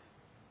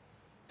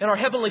 And our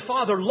Heavenly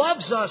Father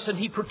loves us, and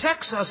He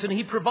protects us, and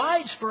He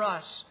provides for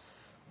us.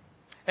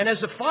 And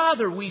as a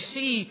father, we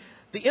see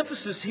the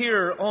emphasis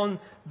here on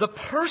the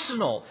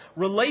personal,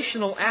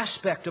 relational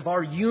aspect of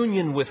our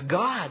union with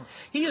God.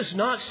 He is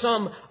not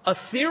some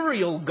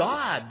ethereal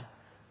God,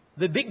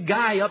 the big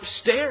guy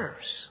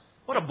upstairs.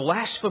 What a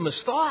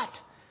blasphemous thought.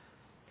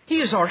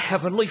 He is our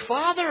Heavenly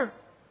Father.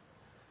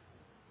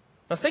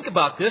 Now think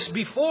about this.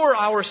 Before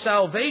our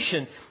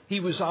salvation,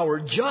 He was our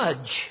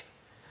judge.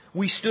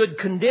 We stood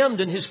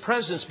condemned in His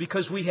presence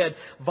because we had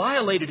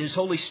violated His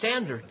holy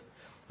standard.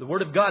 The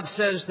Word of God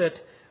says that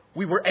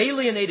we were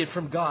alienated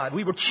from God.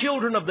 We were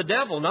children of the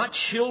devil, not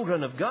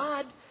children of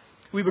God.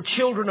 We were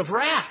children of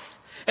wrath.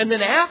 And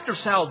then after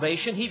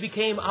salvation, He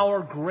became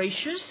our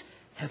gracious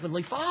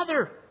Heavenly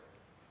Father.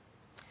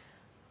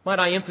 Might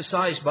I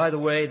emphasize, by the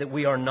way, that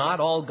we are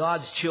not all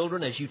God's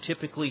children, as you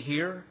typically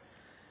hear.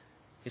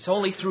 It's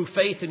only through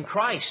faith in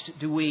Christ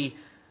do we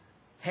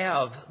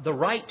have the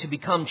right to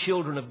become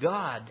children of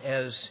God,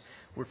 as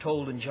we're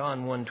told in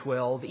John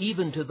 1:12,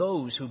 even to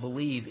those who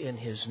believe in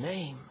His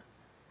name.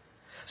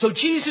 So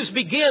Jesus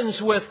begins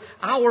with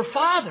our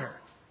Father.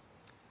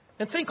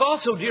 And think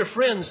also, dear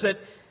friends, that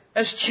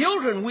as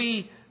children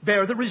we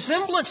bear the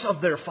resemblance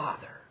of their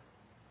Father.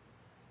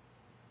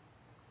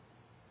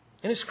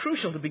 And it's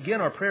crucial to begin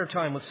our prayer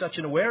time with such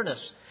an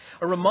awareness.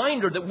 A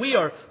reminder that we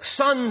are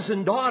sons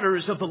and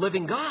daughters of the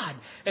living God.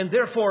 And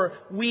therefore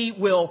we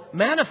will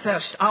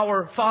manifest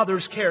our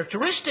Father's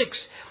characteristics,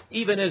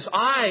 even as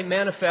I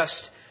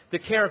manifest the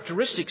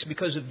characteristics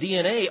because of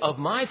DNA of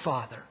my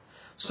Father.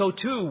 So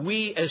too,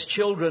 we as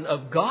children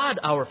of God,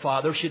 our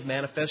Father, should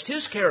manifest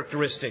His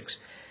characteristics.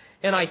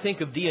 And I think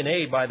of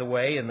DNA, by the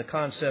way, in the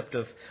concept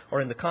of,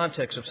 or in the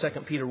context of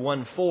 2 Peter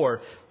 1:4,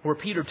 where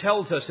Peter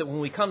tells us that when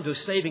we come to a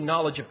saving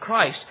knowledge of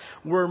Christ,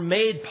 we're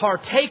made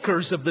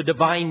partakers of the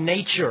divine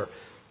nature.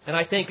 And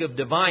I think of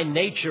divine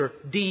nature,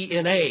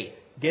 DNA.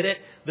 Get it?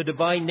 The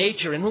divine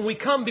nature. And when we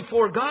come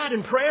before God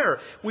in prayer,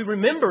 we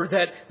remember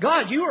that,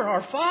 God, You are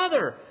our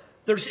Father.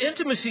 There's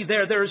intimacy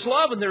there. There is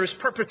love and there is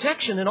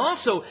protection. And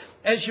also,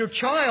 as Your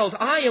child,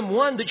 I am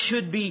one that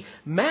should be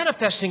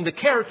manifesting the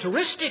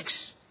characteristics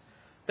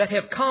that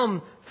have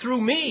come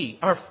through me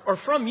or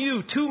from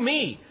You to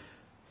me,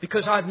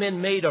 because I've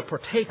been made a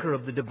partaker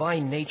of the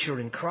divine nature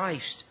in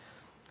Christ.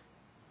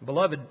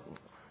 Beloved,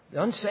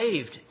 the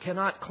unsaved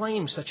cannot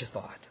claim such a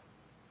thought.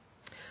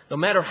 No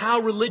matter how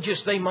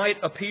religious they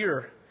might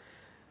appear,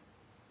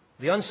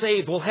 the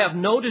unsaved will have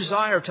no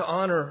desire to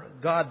honor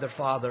God their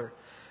Father.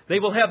 They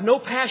will have no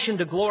passion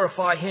to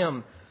glorify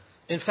Him.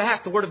 In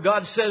fact, the Word of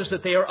God says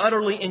that they are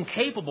utterly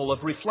incapable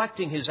of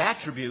reflecting His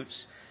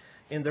attributes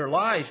in their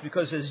lives,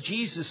 because as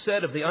Jesus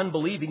said of the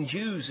unbelieving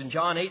Jews in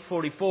John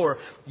 8:44,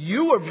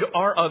 you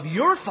are of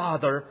your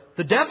father,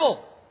 the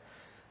devil,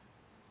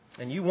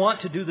 and you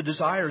want to do the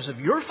desires of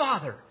your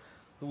father,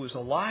 who is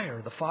a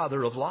liar, the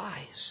father of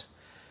lies.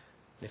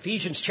 In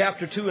Ephesians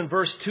chapter 2 and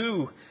verse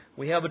 2,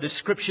 we have a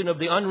description of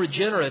the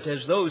unregenerate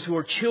as those who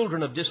are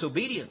children of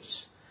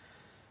disobedience.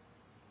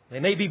 They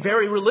may be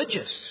very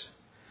religious,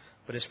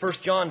 but as 1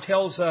 John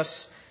tells us,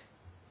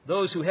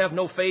 those who have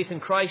no faith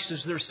in Christ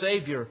as their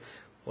Savior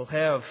will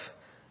have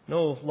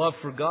no love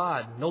for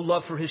God, no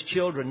love for His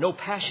children, no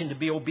passion to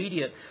be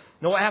obedient,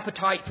 no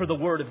appetite for the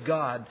Word of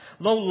God,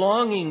 no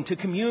longing to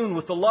commune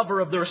with the lover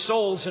of their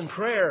souls in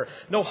prayer,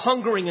 no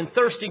hungering and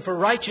thirsting for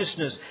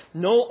righteousness,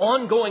 no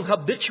ongoing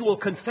habitual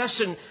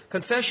confession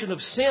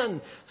of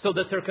sin, so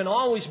that there can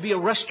always be a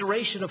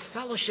restoration of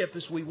fellowship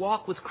as we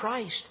walk with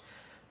Christ.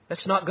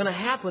 That's not going to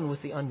happen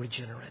with the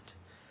unregenerate.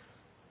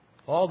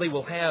 All they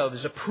will have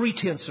is a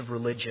pretense of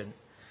religion,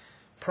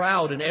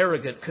 proud and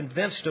arrogant,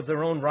 convinced of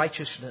their own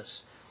righteousness,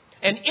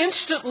 and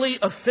instantly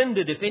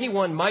offended if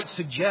anyone might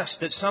suggest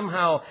that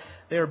somehow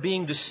they are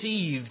being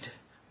deceived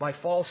by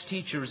false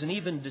teachers and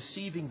even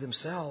deceiving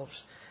themselves.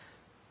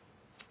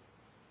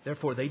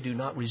 Therefore, they do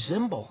not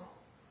resemble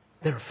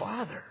their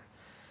Father.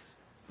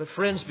 But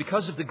friends,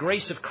 because of the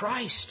grace of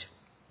Christ,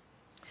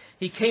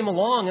 He came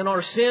along in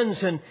our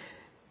sins and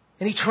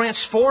He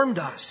transformed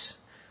us.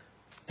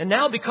 And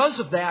now because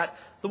of that,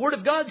 the Word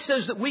of God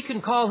says that we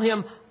can call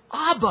Him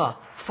Abba,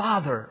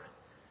 Father,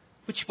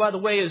 which, by the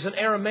way, is an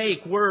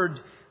Aramaic word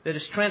that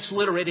is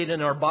transliterated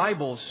in our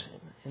Bibles,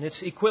 and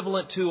it's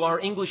equivalent to our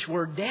English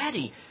word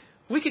Daddy.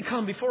 We could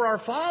come before our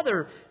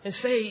Father and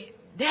say,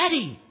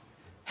 Daddy,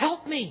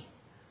 help me.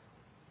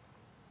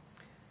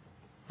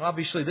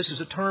 Obviously, this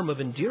is a term of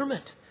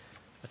endearment,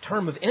 a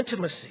term of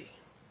intimacy,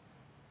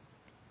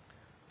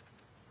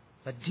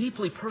 a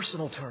deeply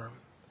personal term.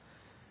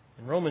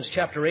 In Romans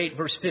chapter 8,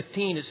 verse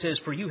 15, it says,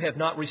 "For you have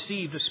not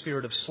received a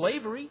spirit of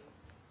slavery,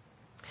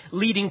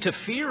 leading to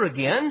fear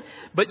again,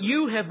 but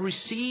you have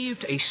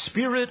received a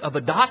spirit of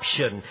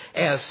adoption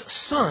as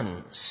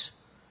sons,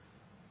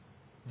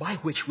 by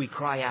which we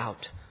cry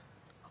out,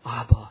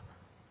 Abba,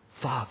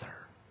 Father."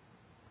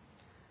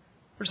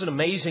 There's an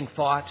amazing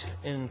thought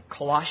in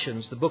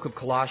Colossians, the book of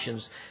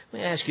Colossians. Let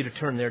me ask you to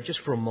turn there just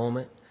for a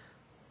moment.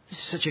 This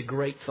is such a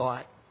great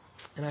thought,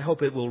 and I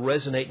hope it will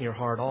resonate in your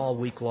heart all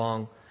week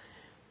long.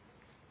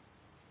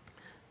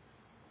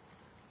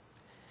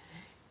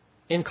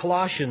 In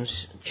Colossians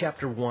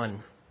chapter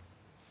 1,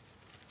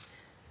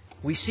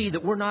 we see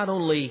that we're not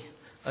only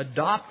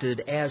adopted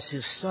as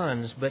His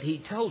sons, but He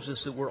tells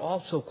us that we're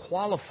also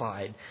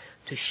qualified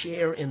to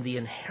share in the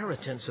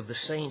inheritance of the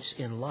saints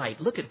in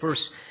light. Look at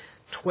verse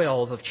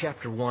 12 of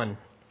chapter 1. And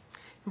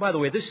by the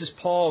way, this is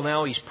Paul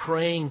now. He's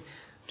praying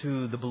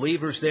to the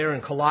believers there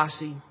in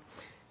Colossae.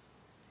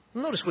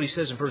 Notice what he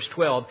says in verse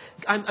 12.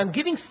 I'm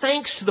giving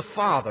thanks to the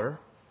Father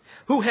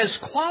who has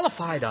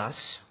qualified us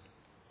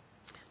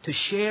to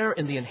share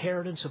in the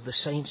inheritance of the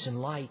saints in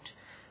light.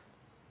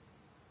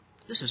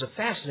 This is a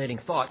fascinating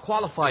thought.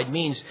 Qualified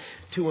means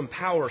to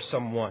empower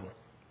someone.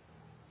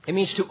 It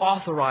means to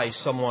authorize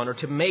someone or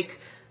to make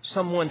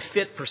someone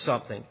fit for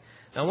something.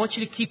 Now, I want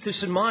you to keep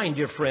this in mind,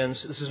 dear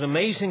friends. This is an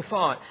amazing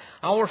thought.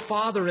 Our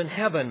Father in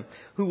heaven,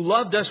 who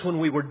loved us when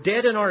we were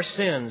dead in our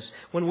sins,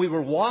 when we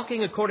were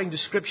walking according to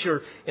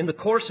Scripture in the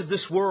course of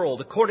this world,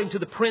 according to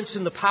the prince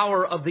and the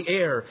power of the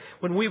air,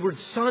 when we were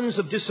sons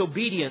of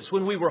disobedience,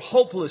 when we were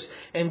hopeless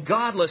and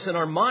godless and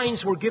our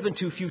minds were given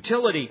to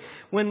futility,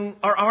 when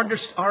our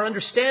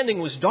understanding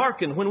was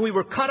darkened, when we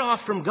were cut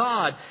off from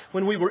God,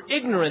 when we were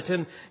ignorant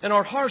and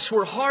our hearts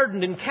were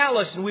hardened and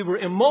callous and we were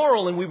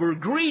immoral and we were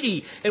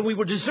greedy and we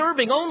were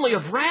deserving only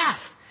of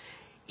wrath.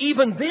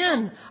 Even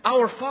then,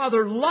 our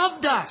Father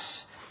loved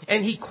us,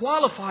 and He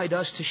qualified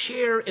us to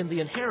share in the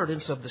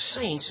inheritance of the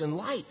saints in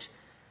light.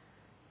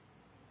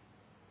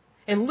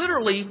 And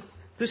literally,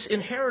 this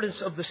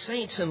inheritance of the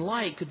saints in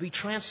light could be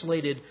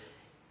translated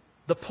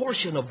the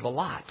portion of the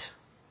lot.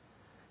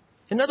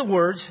 In other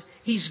words,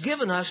 He's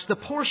given us the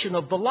portion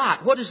of the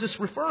lot. What is this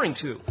referring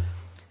to?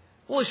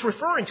 Well, it's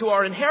referring to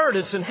our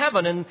inheritance in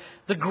heaven, and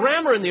the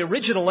grammar in the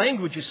original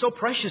language is so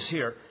precious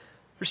here.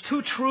 There's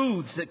two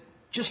truths that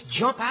just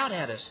jump out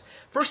at us.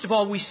 First of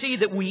all, we see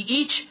that we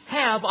each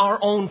have our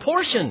own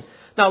portion.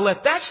 Now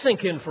let that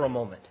sink in for a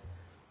moment.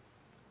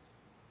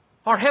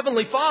 Our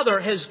Heavenly Father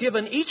has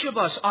given each of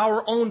us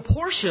our own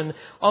portion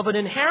of an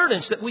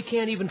inheritance that we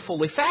can't even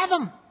fully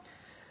fathom.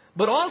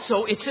 But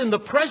also, it's in the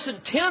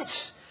present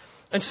tense.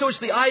 And so it's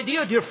the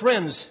idea, dear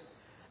friends,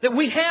 that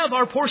we have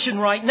our portion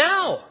right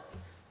now.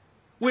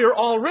 We are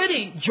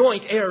already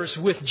joint heirs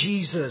with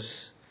Jesus.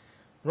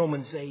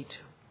 Romans 8.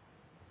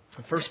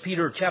 1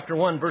 Peter chapter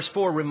 1 verse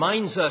 4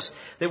 reminds us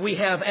that we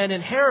have an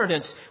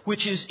inheritance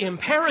which is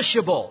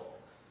imperishable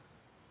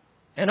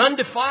and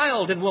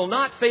undefiled and will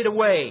not fade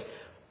away.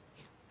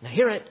 Now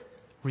hear it,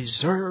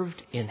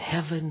 reserved in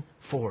heaven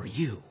for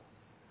you.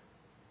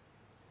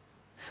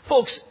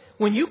 Folks,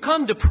 when you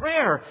come to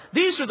prayer,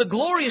 these are the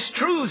glorious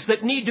truths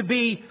that need to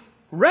be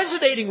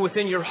resonating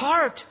within your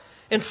heart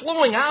and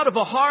flowing out of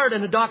a heart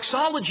and a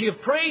doxology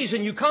of praise.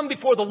 And you come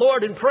before the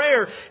Lord in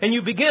prayer and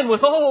you begin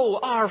with, "Oh,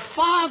 our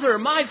Father,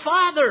 my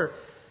Father."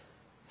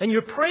 And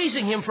you're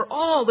praising Him for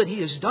all that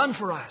He has done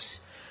for us.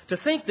 To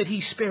think that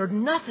He spared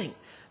nothing,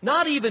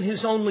 not even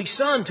His only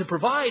Son, to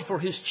provide for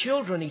His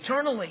children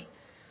eternally.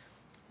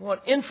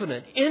 What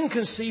infinite,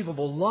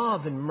 inconceivable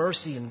love and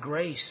mercy and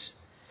grace.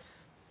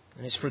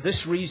 And it's for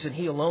this reason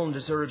He alone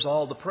deserves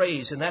all the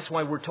praise. And that's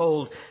why we're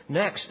told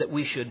next that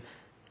we should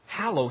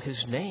hallow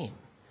His name.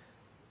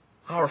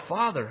 Our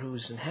Father who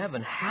is in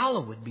heaven,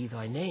 hallowed be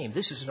thy name.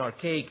 This is an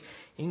archaic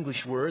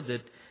English word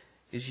that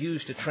is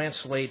used to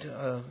translate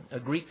a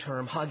Greek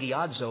term,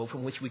 hagiadzo,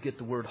 from which we get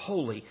the word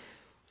holy.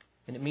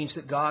 And it means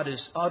that God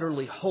is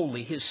utterly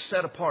holy. He is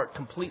set apart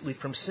completely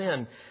from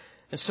sin.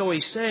 And so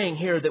He's saying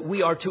here that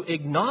we are to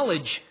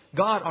acknowledge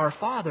God our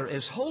Father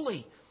as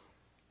holy.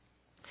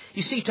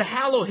 You see, to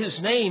hallow His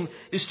name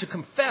is to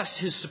confess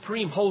His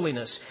supreme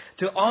holiness,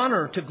 to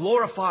honor, to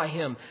glorify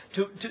Him,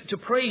 to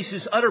praise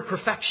His utter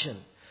perfection,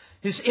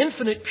 His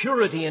infinite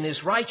purity and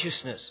His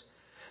righteousness.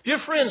 Dear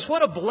friends,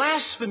 what a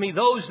blasphemy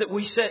those that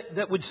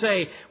would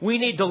say we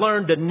need to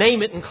learn to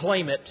name it and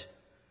claim it.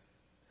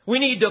 We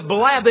need to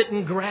blab it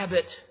and grab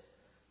it.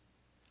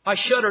 I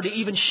shudder to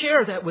even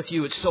share that with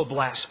you. It's so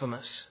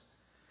blasphemous.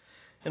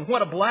 And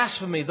what a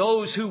blasphemy,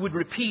 those who would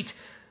repeat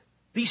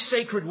these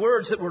sacred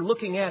words that we're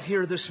looking at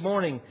here this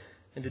morning,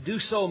 and to do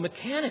so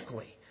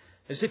mechanically,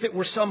 as if it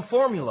were some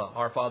formula.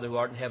 Our Father who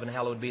art in heaven,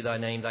 hallowed be thy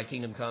name, thy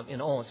kingdom come,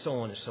 and so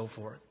on and so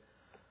forth.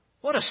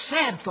 What a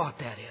sad thought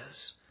that is,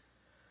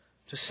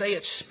 to say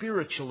it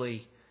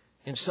spiritually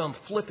in some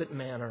flippant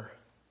manner.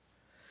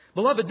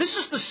 Beloved, this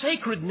is the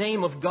sacred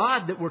name of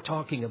God that we're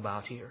talking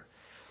about here.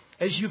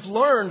 As you've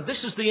learned,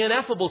 this is the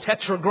ineffable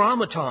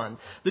tetragrammaton,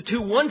 the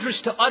too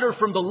wondrous to utter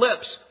from the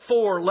lips,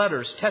 4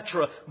 letters,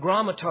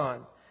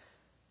 tetragrammaton.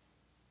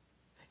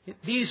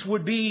 These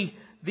would be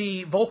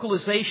the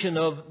vocalization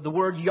of the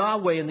word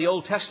Yahweh in the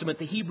Old Testament,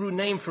 the Hebrew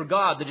name for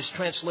God that is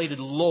translated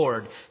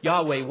Lord.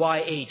 Yahweh,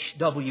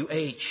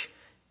 Y-H-W-H.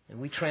 And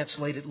we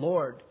translate it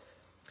Lord.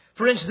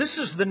 Friends, this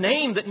is the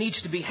name that needs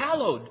to be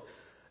hallowed.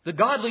 The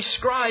godly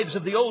scribes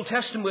of the Old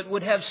Testament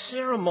would have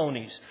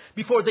ceremonies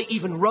before they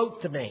even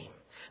wrote the name.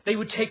 They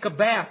would take a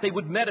bath. They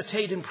would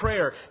meditate in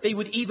prayer. They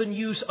would even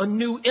use a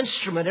new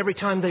instrument every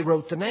time they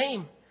wrote the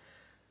name.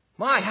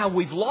 My, how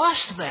we've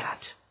lost that.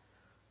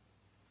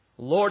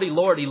 Lordy,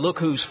 Lordy, look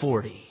who's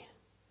 40.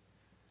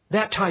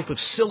 That type of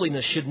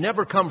silliness should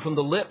never come from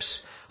the lips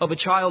of a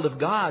child of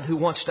God who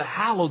wants to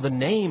hallow the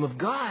name of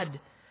God.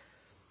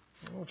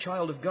 Oh,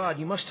 child of God,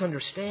 you must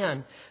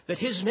understand that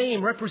His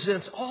name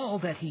represents all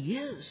that He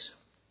is.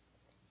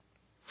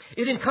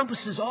 It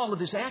encompasses all of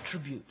His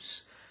attributes,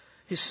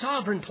 His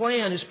sovereign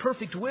plan, His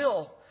perfect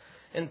will.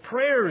 And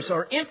prayers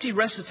are empty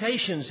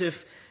recitations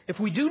if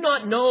we do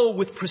not know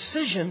with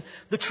precision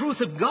the truth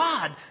of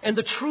God and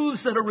the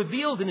truths that are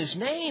revealed in His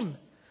name.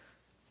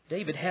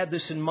 David had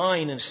this in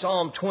mind in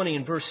Psalm 20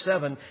 and verse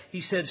 7.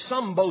 He said,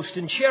 some boast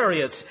in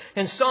chariots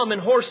and some in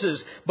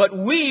horses, but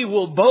we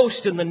will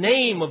boast in the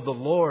name of the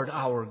Lord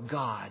our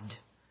God.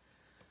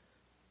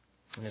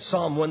 And in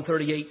Psalm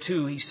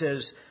 138:2, he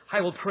says, I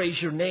will praise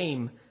your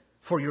name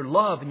for your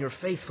love and your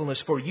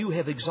faithfulness, for you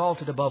have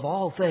exalted above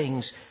all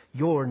things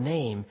your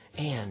name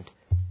and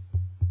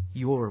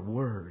your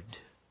word.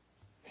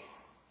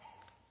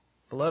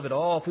 Beloved,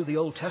 all through the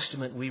Old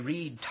Testament we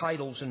read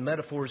titles and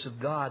metaphors of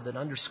God that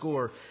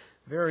underscore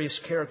various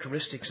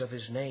characteristics of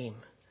His name.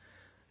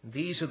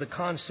 These are the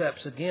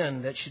concepts,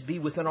 again, that should be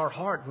within our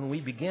heart when we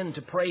begin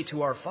to pray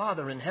to our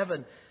Father in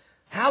heaven.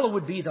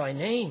 Hallowed be thy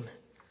name.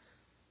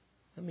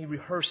 Let me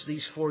rehearse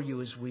these for you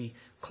as we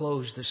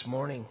close this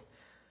morning.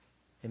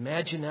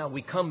 Imagine now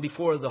we come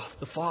before the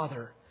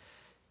Father.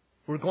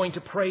 We're going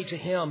to pray to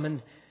Him,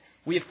 and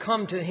we have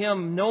come to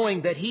Him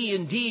knowing that He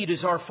indeed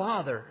is our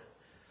Father.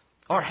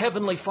 Our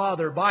Heavenly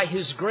Father, by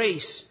His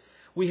grace,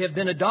 we have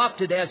been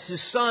adopted as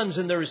His sons,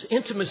 and there is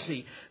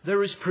intimacy,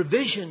 there is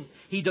provision.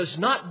 He does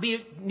not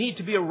need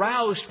to be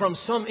aroused from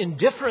some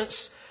indifference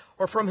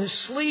or from His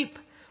sleep.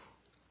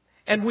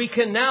 And we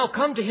can now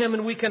come to Him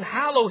and we can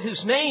hallow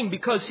His name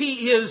because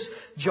He is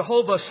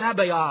Jehovah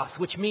Sabaoth,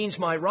 which means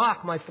my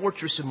rock, my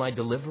fortress, and my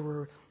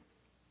deliverer.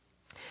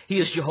 He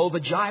is Jehovah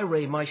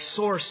Jireh, my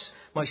source,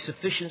 my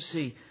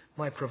sufficiency,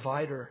 my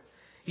provider.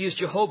 He is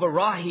Jehovah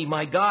Rahi,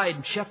 my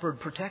guide,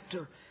 shepherd,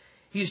 protector.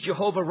 He is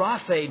Jehovah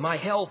Rapha, my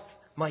health,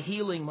 my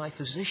healing, my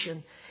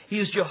physician. He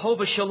is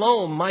Jehovah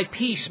Shalom, my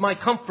peace, my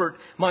comfort,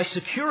 my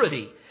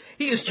security.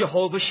 He is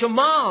Jehovah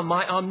Shammah,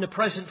 my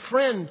omnipresent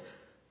friend,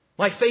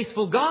 my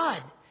faithful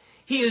God.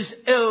 He is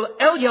El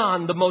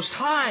Elyon, the Most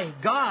High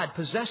God,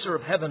 possessor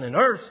of heaven and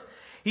earth.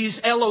 He is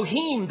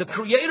Elohim, the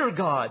Creator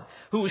God,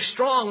 who is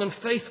strong and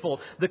faithful,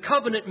 the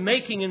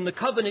covenant-making and the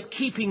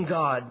covenant-keeping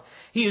God.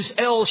 He is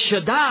El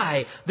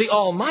Shaddai, the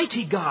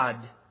Almighty God.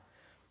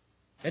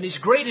 And His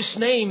greatest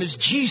name is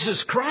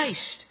Jesus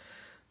Christ,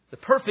 the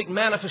perfect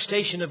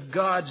manifestation of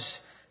God's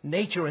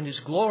nature and His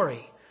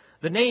glory,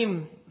 the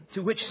name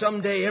to which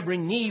someday every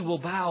knee will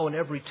bow and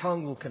every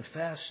tongue will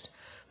confess,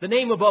 the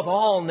name above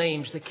all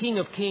names, the King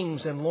of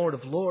Kings and Lord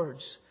of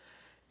Lords.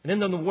 And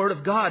in the Word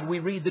of God, we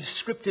read the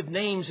descriptive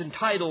names and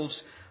titles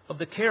of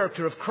the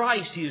character of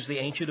Christ. He is the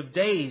Ancient of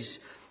Days,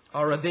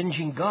 our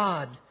avenging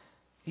God.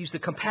 He's the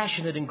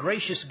compassionate and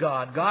gracious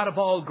God, God of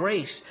all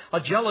grace, a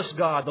jealous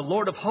God, the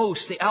Lord of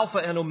hosts, the Alpha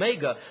and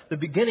Omega, the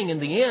beginning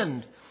and the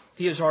end.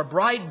 He is our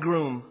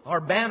bridegroom, our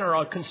banner,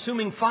 our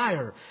consuming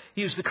fire.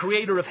 He is the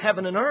Creator of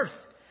heaven and earth.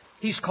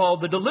 He's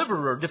called the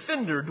Deliverer,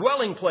 Defender,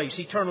 Dwelling Place,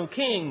 Eternal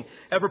King,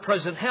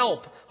 Ever-Present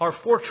Help, our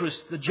Fortress,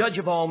 the Judge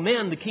of all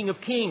men, the King of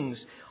Kings,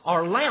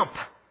 our Lamp,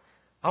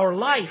 our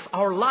Life,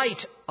 our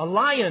Light, a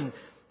Lion,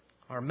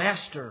 our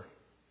Master,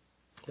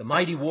 the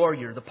Mighty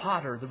Warrior, the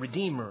Potter, the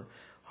Redeemer,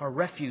 our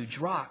Refuge,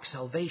 Rock,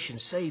 Salvation,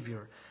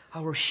 Savior,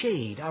 our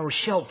Shade, our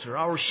Shelter,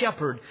 our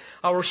Shepherd,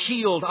 our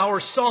Shield, our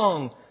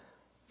Song.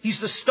 He's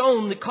the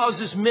stone that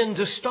causes men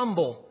to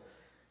stumble.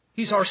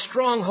 He's our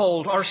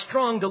stronghold, our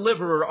strong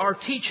deliverer, our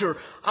teacher,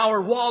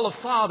 our wall of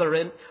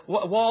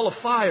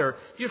fire.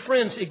 Dear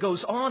friends, it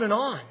goes on.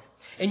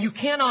 And you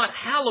cannot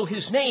hallow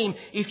His name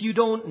if you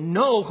don't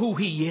know who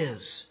He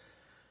is.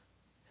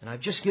 And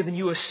I've just given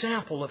you a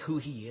sample of who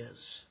He is.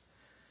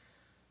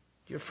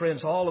 Dear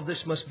friends, all of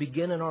this must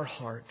begin in our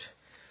heart.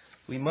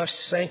 We must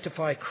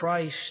sanctify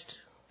Christ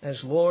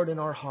as Lord in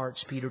our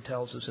hearts, Peter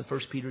tells us in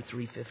 1 Peter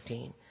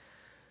 3:15.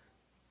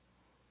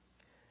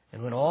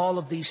 And when all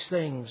of these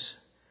things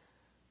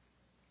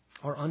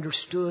are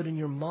understood in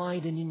your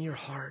mind and in your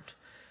heart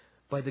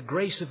by the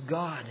grace of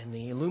God and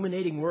the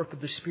illuminating work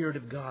of the Spirit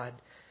of God,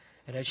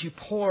 and as you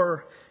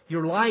pour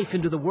your life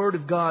into the Word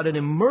of God and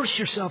immerse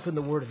yourself in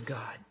the Word of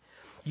God,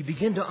 you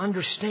begin to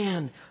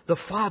understand the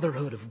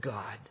fatherhood of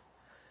God.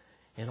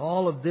 And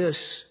all of this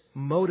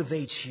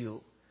motivates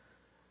you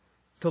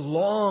to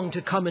long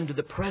to come into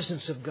the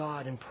presence of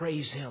God and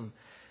praise Him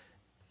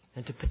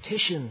and to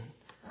petition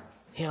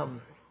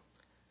Him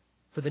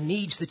for the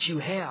needs that you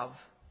have,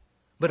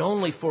 but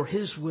only for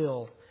His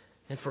will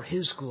and for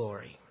His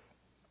glory.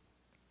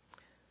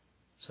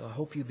 So I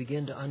hope you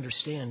begin to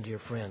understand, dear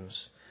friends,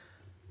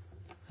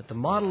 that the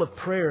model of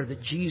prayer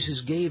that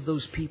Jesus gave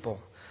those people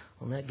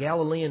on that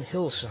Galilean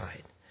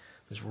hillside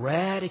was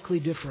radically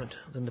different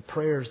than the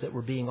prayers that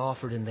were being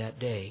offered in that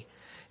day.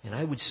 And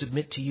I would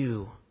submit to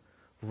you,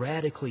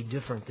 radically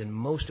different than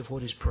most of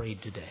what is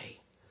prayed today.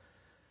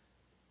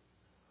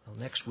 Well,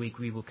 next week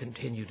we will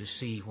continue to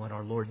see what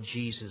our Lord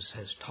Jesus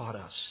has taught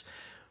us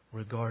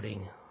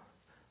regarding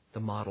the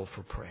model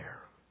for prayer.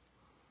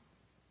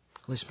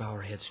 Let's bow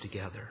our heads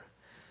together.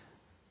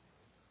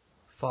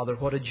 Father,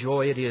 what a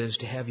joy it is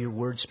to have your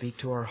word speak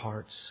to our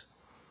hearts.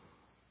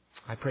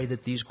 I pray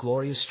that these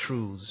glorious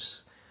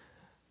truths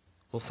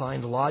will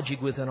find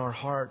logic within our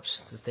hearts,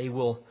 that they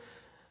will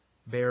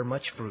bear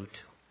much fruit,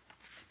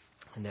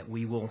 and that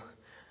we will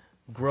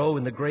grow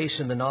in the grace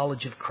and the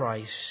knowledge of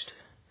Christ.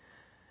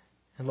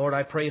 And Lord,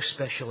 I pray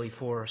especially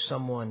for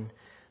someone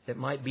that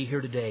might be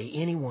here today,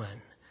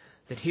 anyone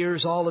that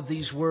hears all of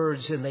these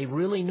words and they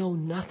really know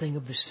nothing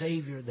of the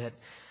Savior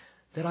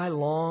that I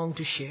long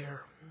to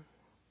share.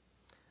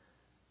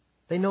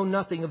 They know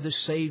nothing of the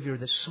Savior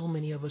that so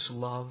many of us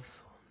love.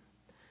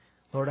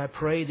 Lord, I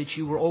pray that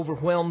you will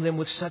overwhelm them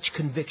with such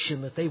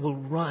conviction that they will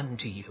run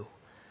to you.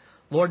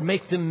 Lord,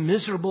 make them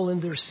miserable in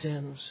their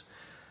sins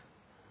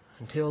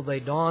until they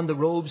don the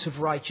robes of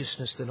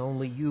righteousness that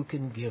only you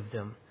can give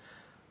them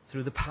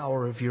through the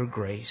power of your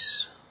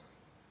grace.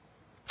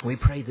 We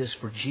pray this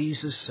for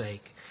Jesus'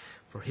 sake,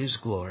 for His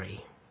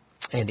glory,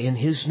 and in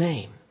His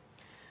name.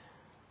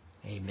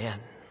 Amen.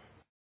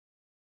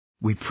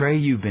 We pray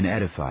you've been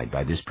edified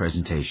by this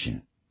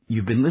presentation.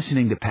 You've been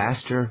listening to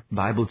Pastor,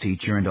 Bible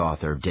teacher, and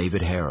author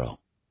David Harrell.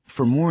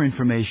 For more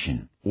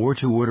information or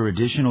to order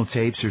additional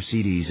tapes or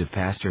CDs of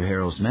Pastor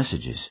Harrell's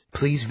messages,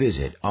 please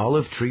visit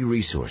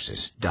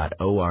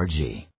olivetreeresources.org.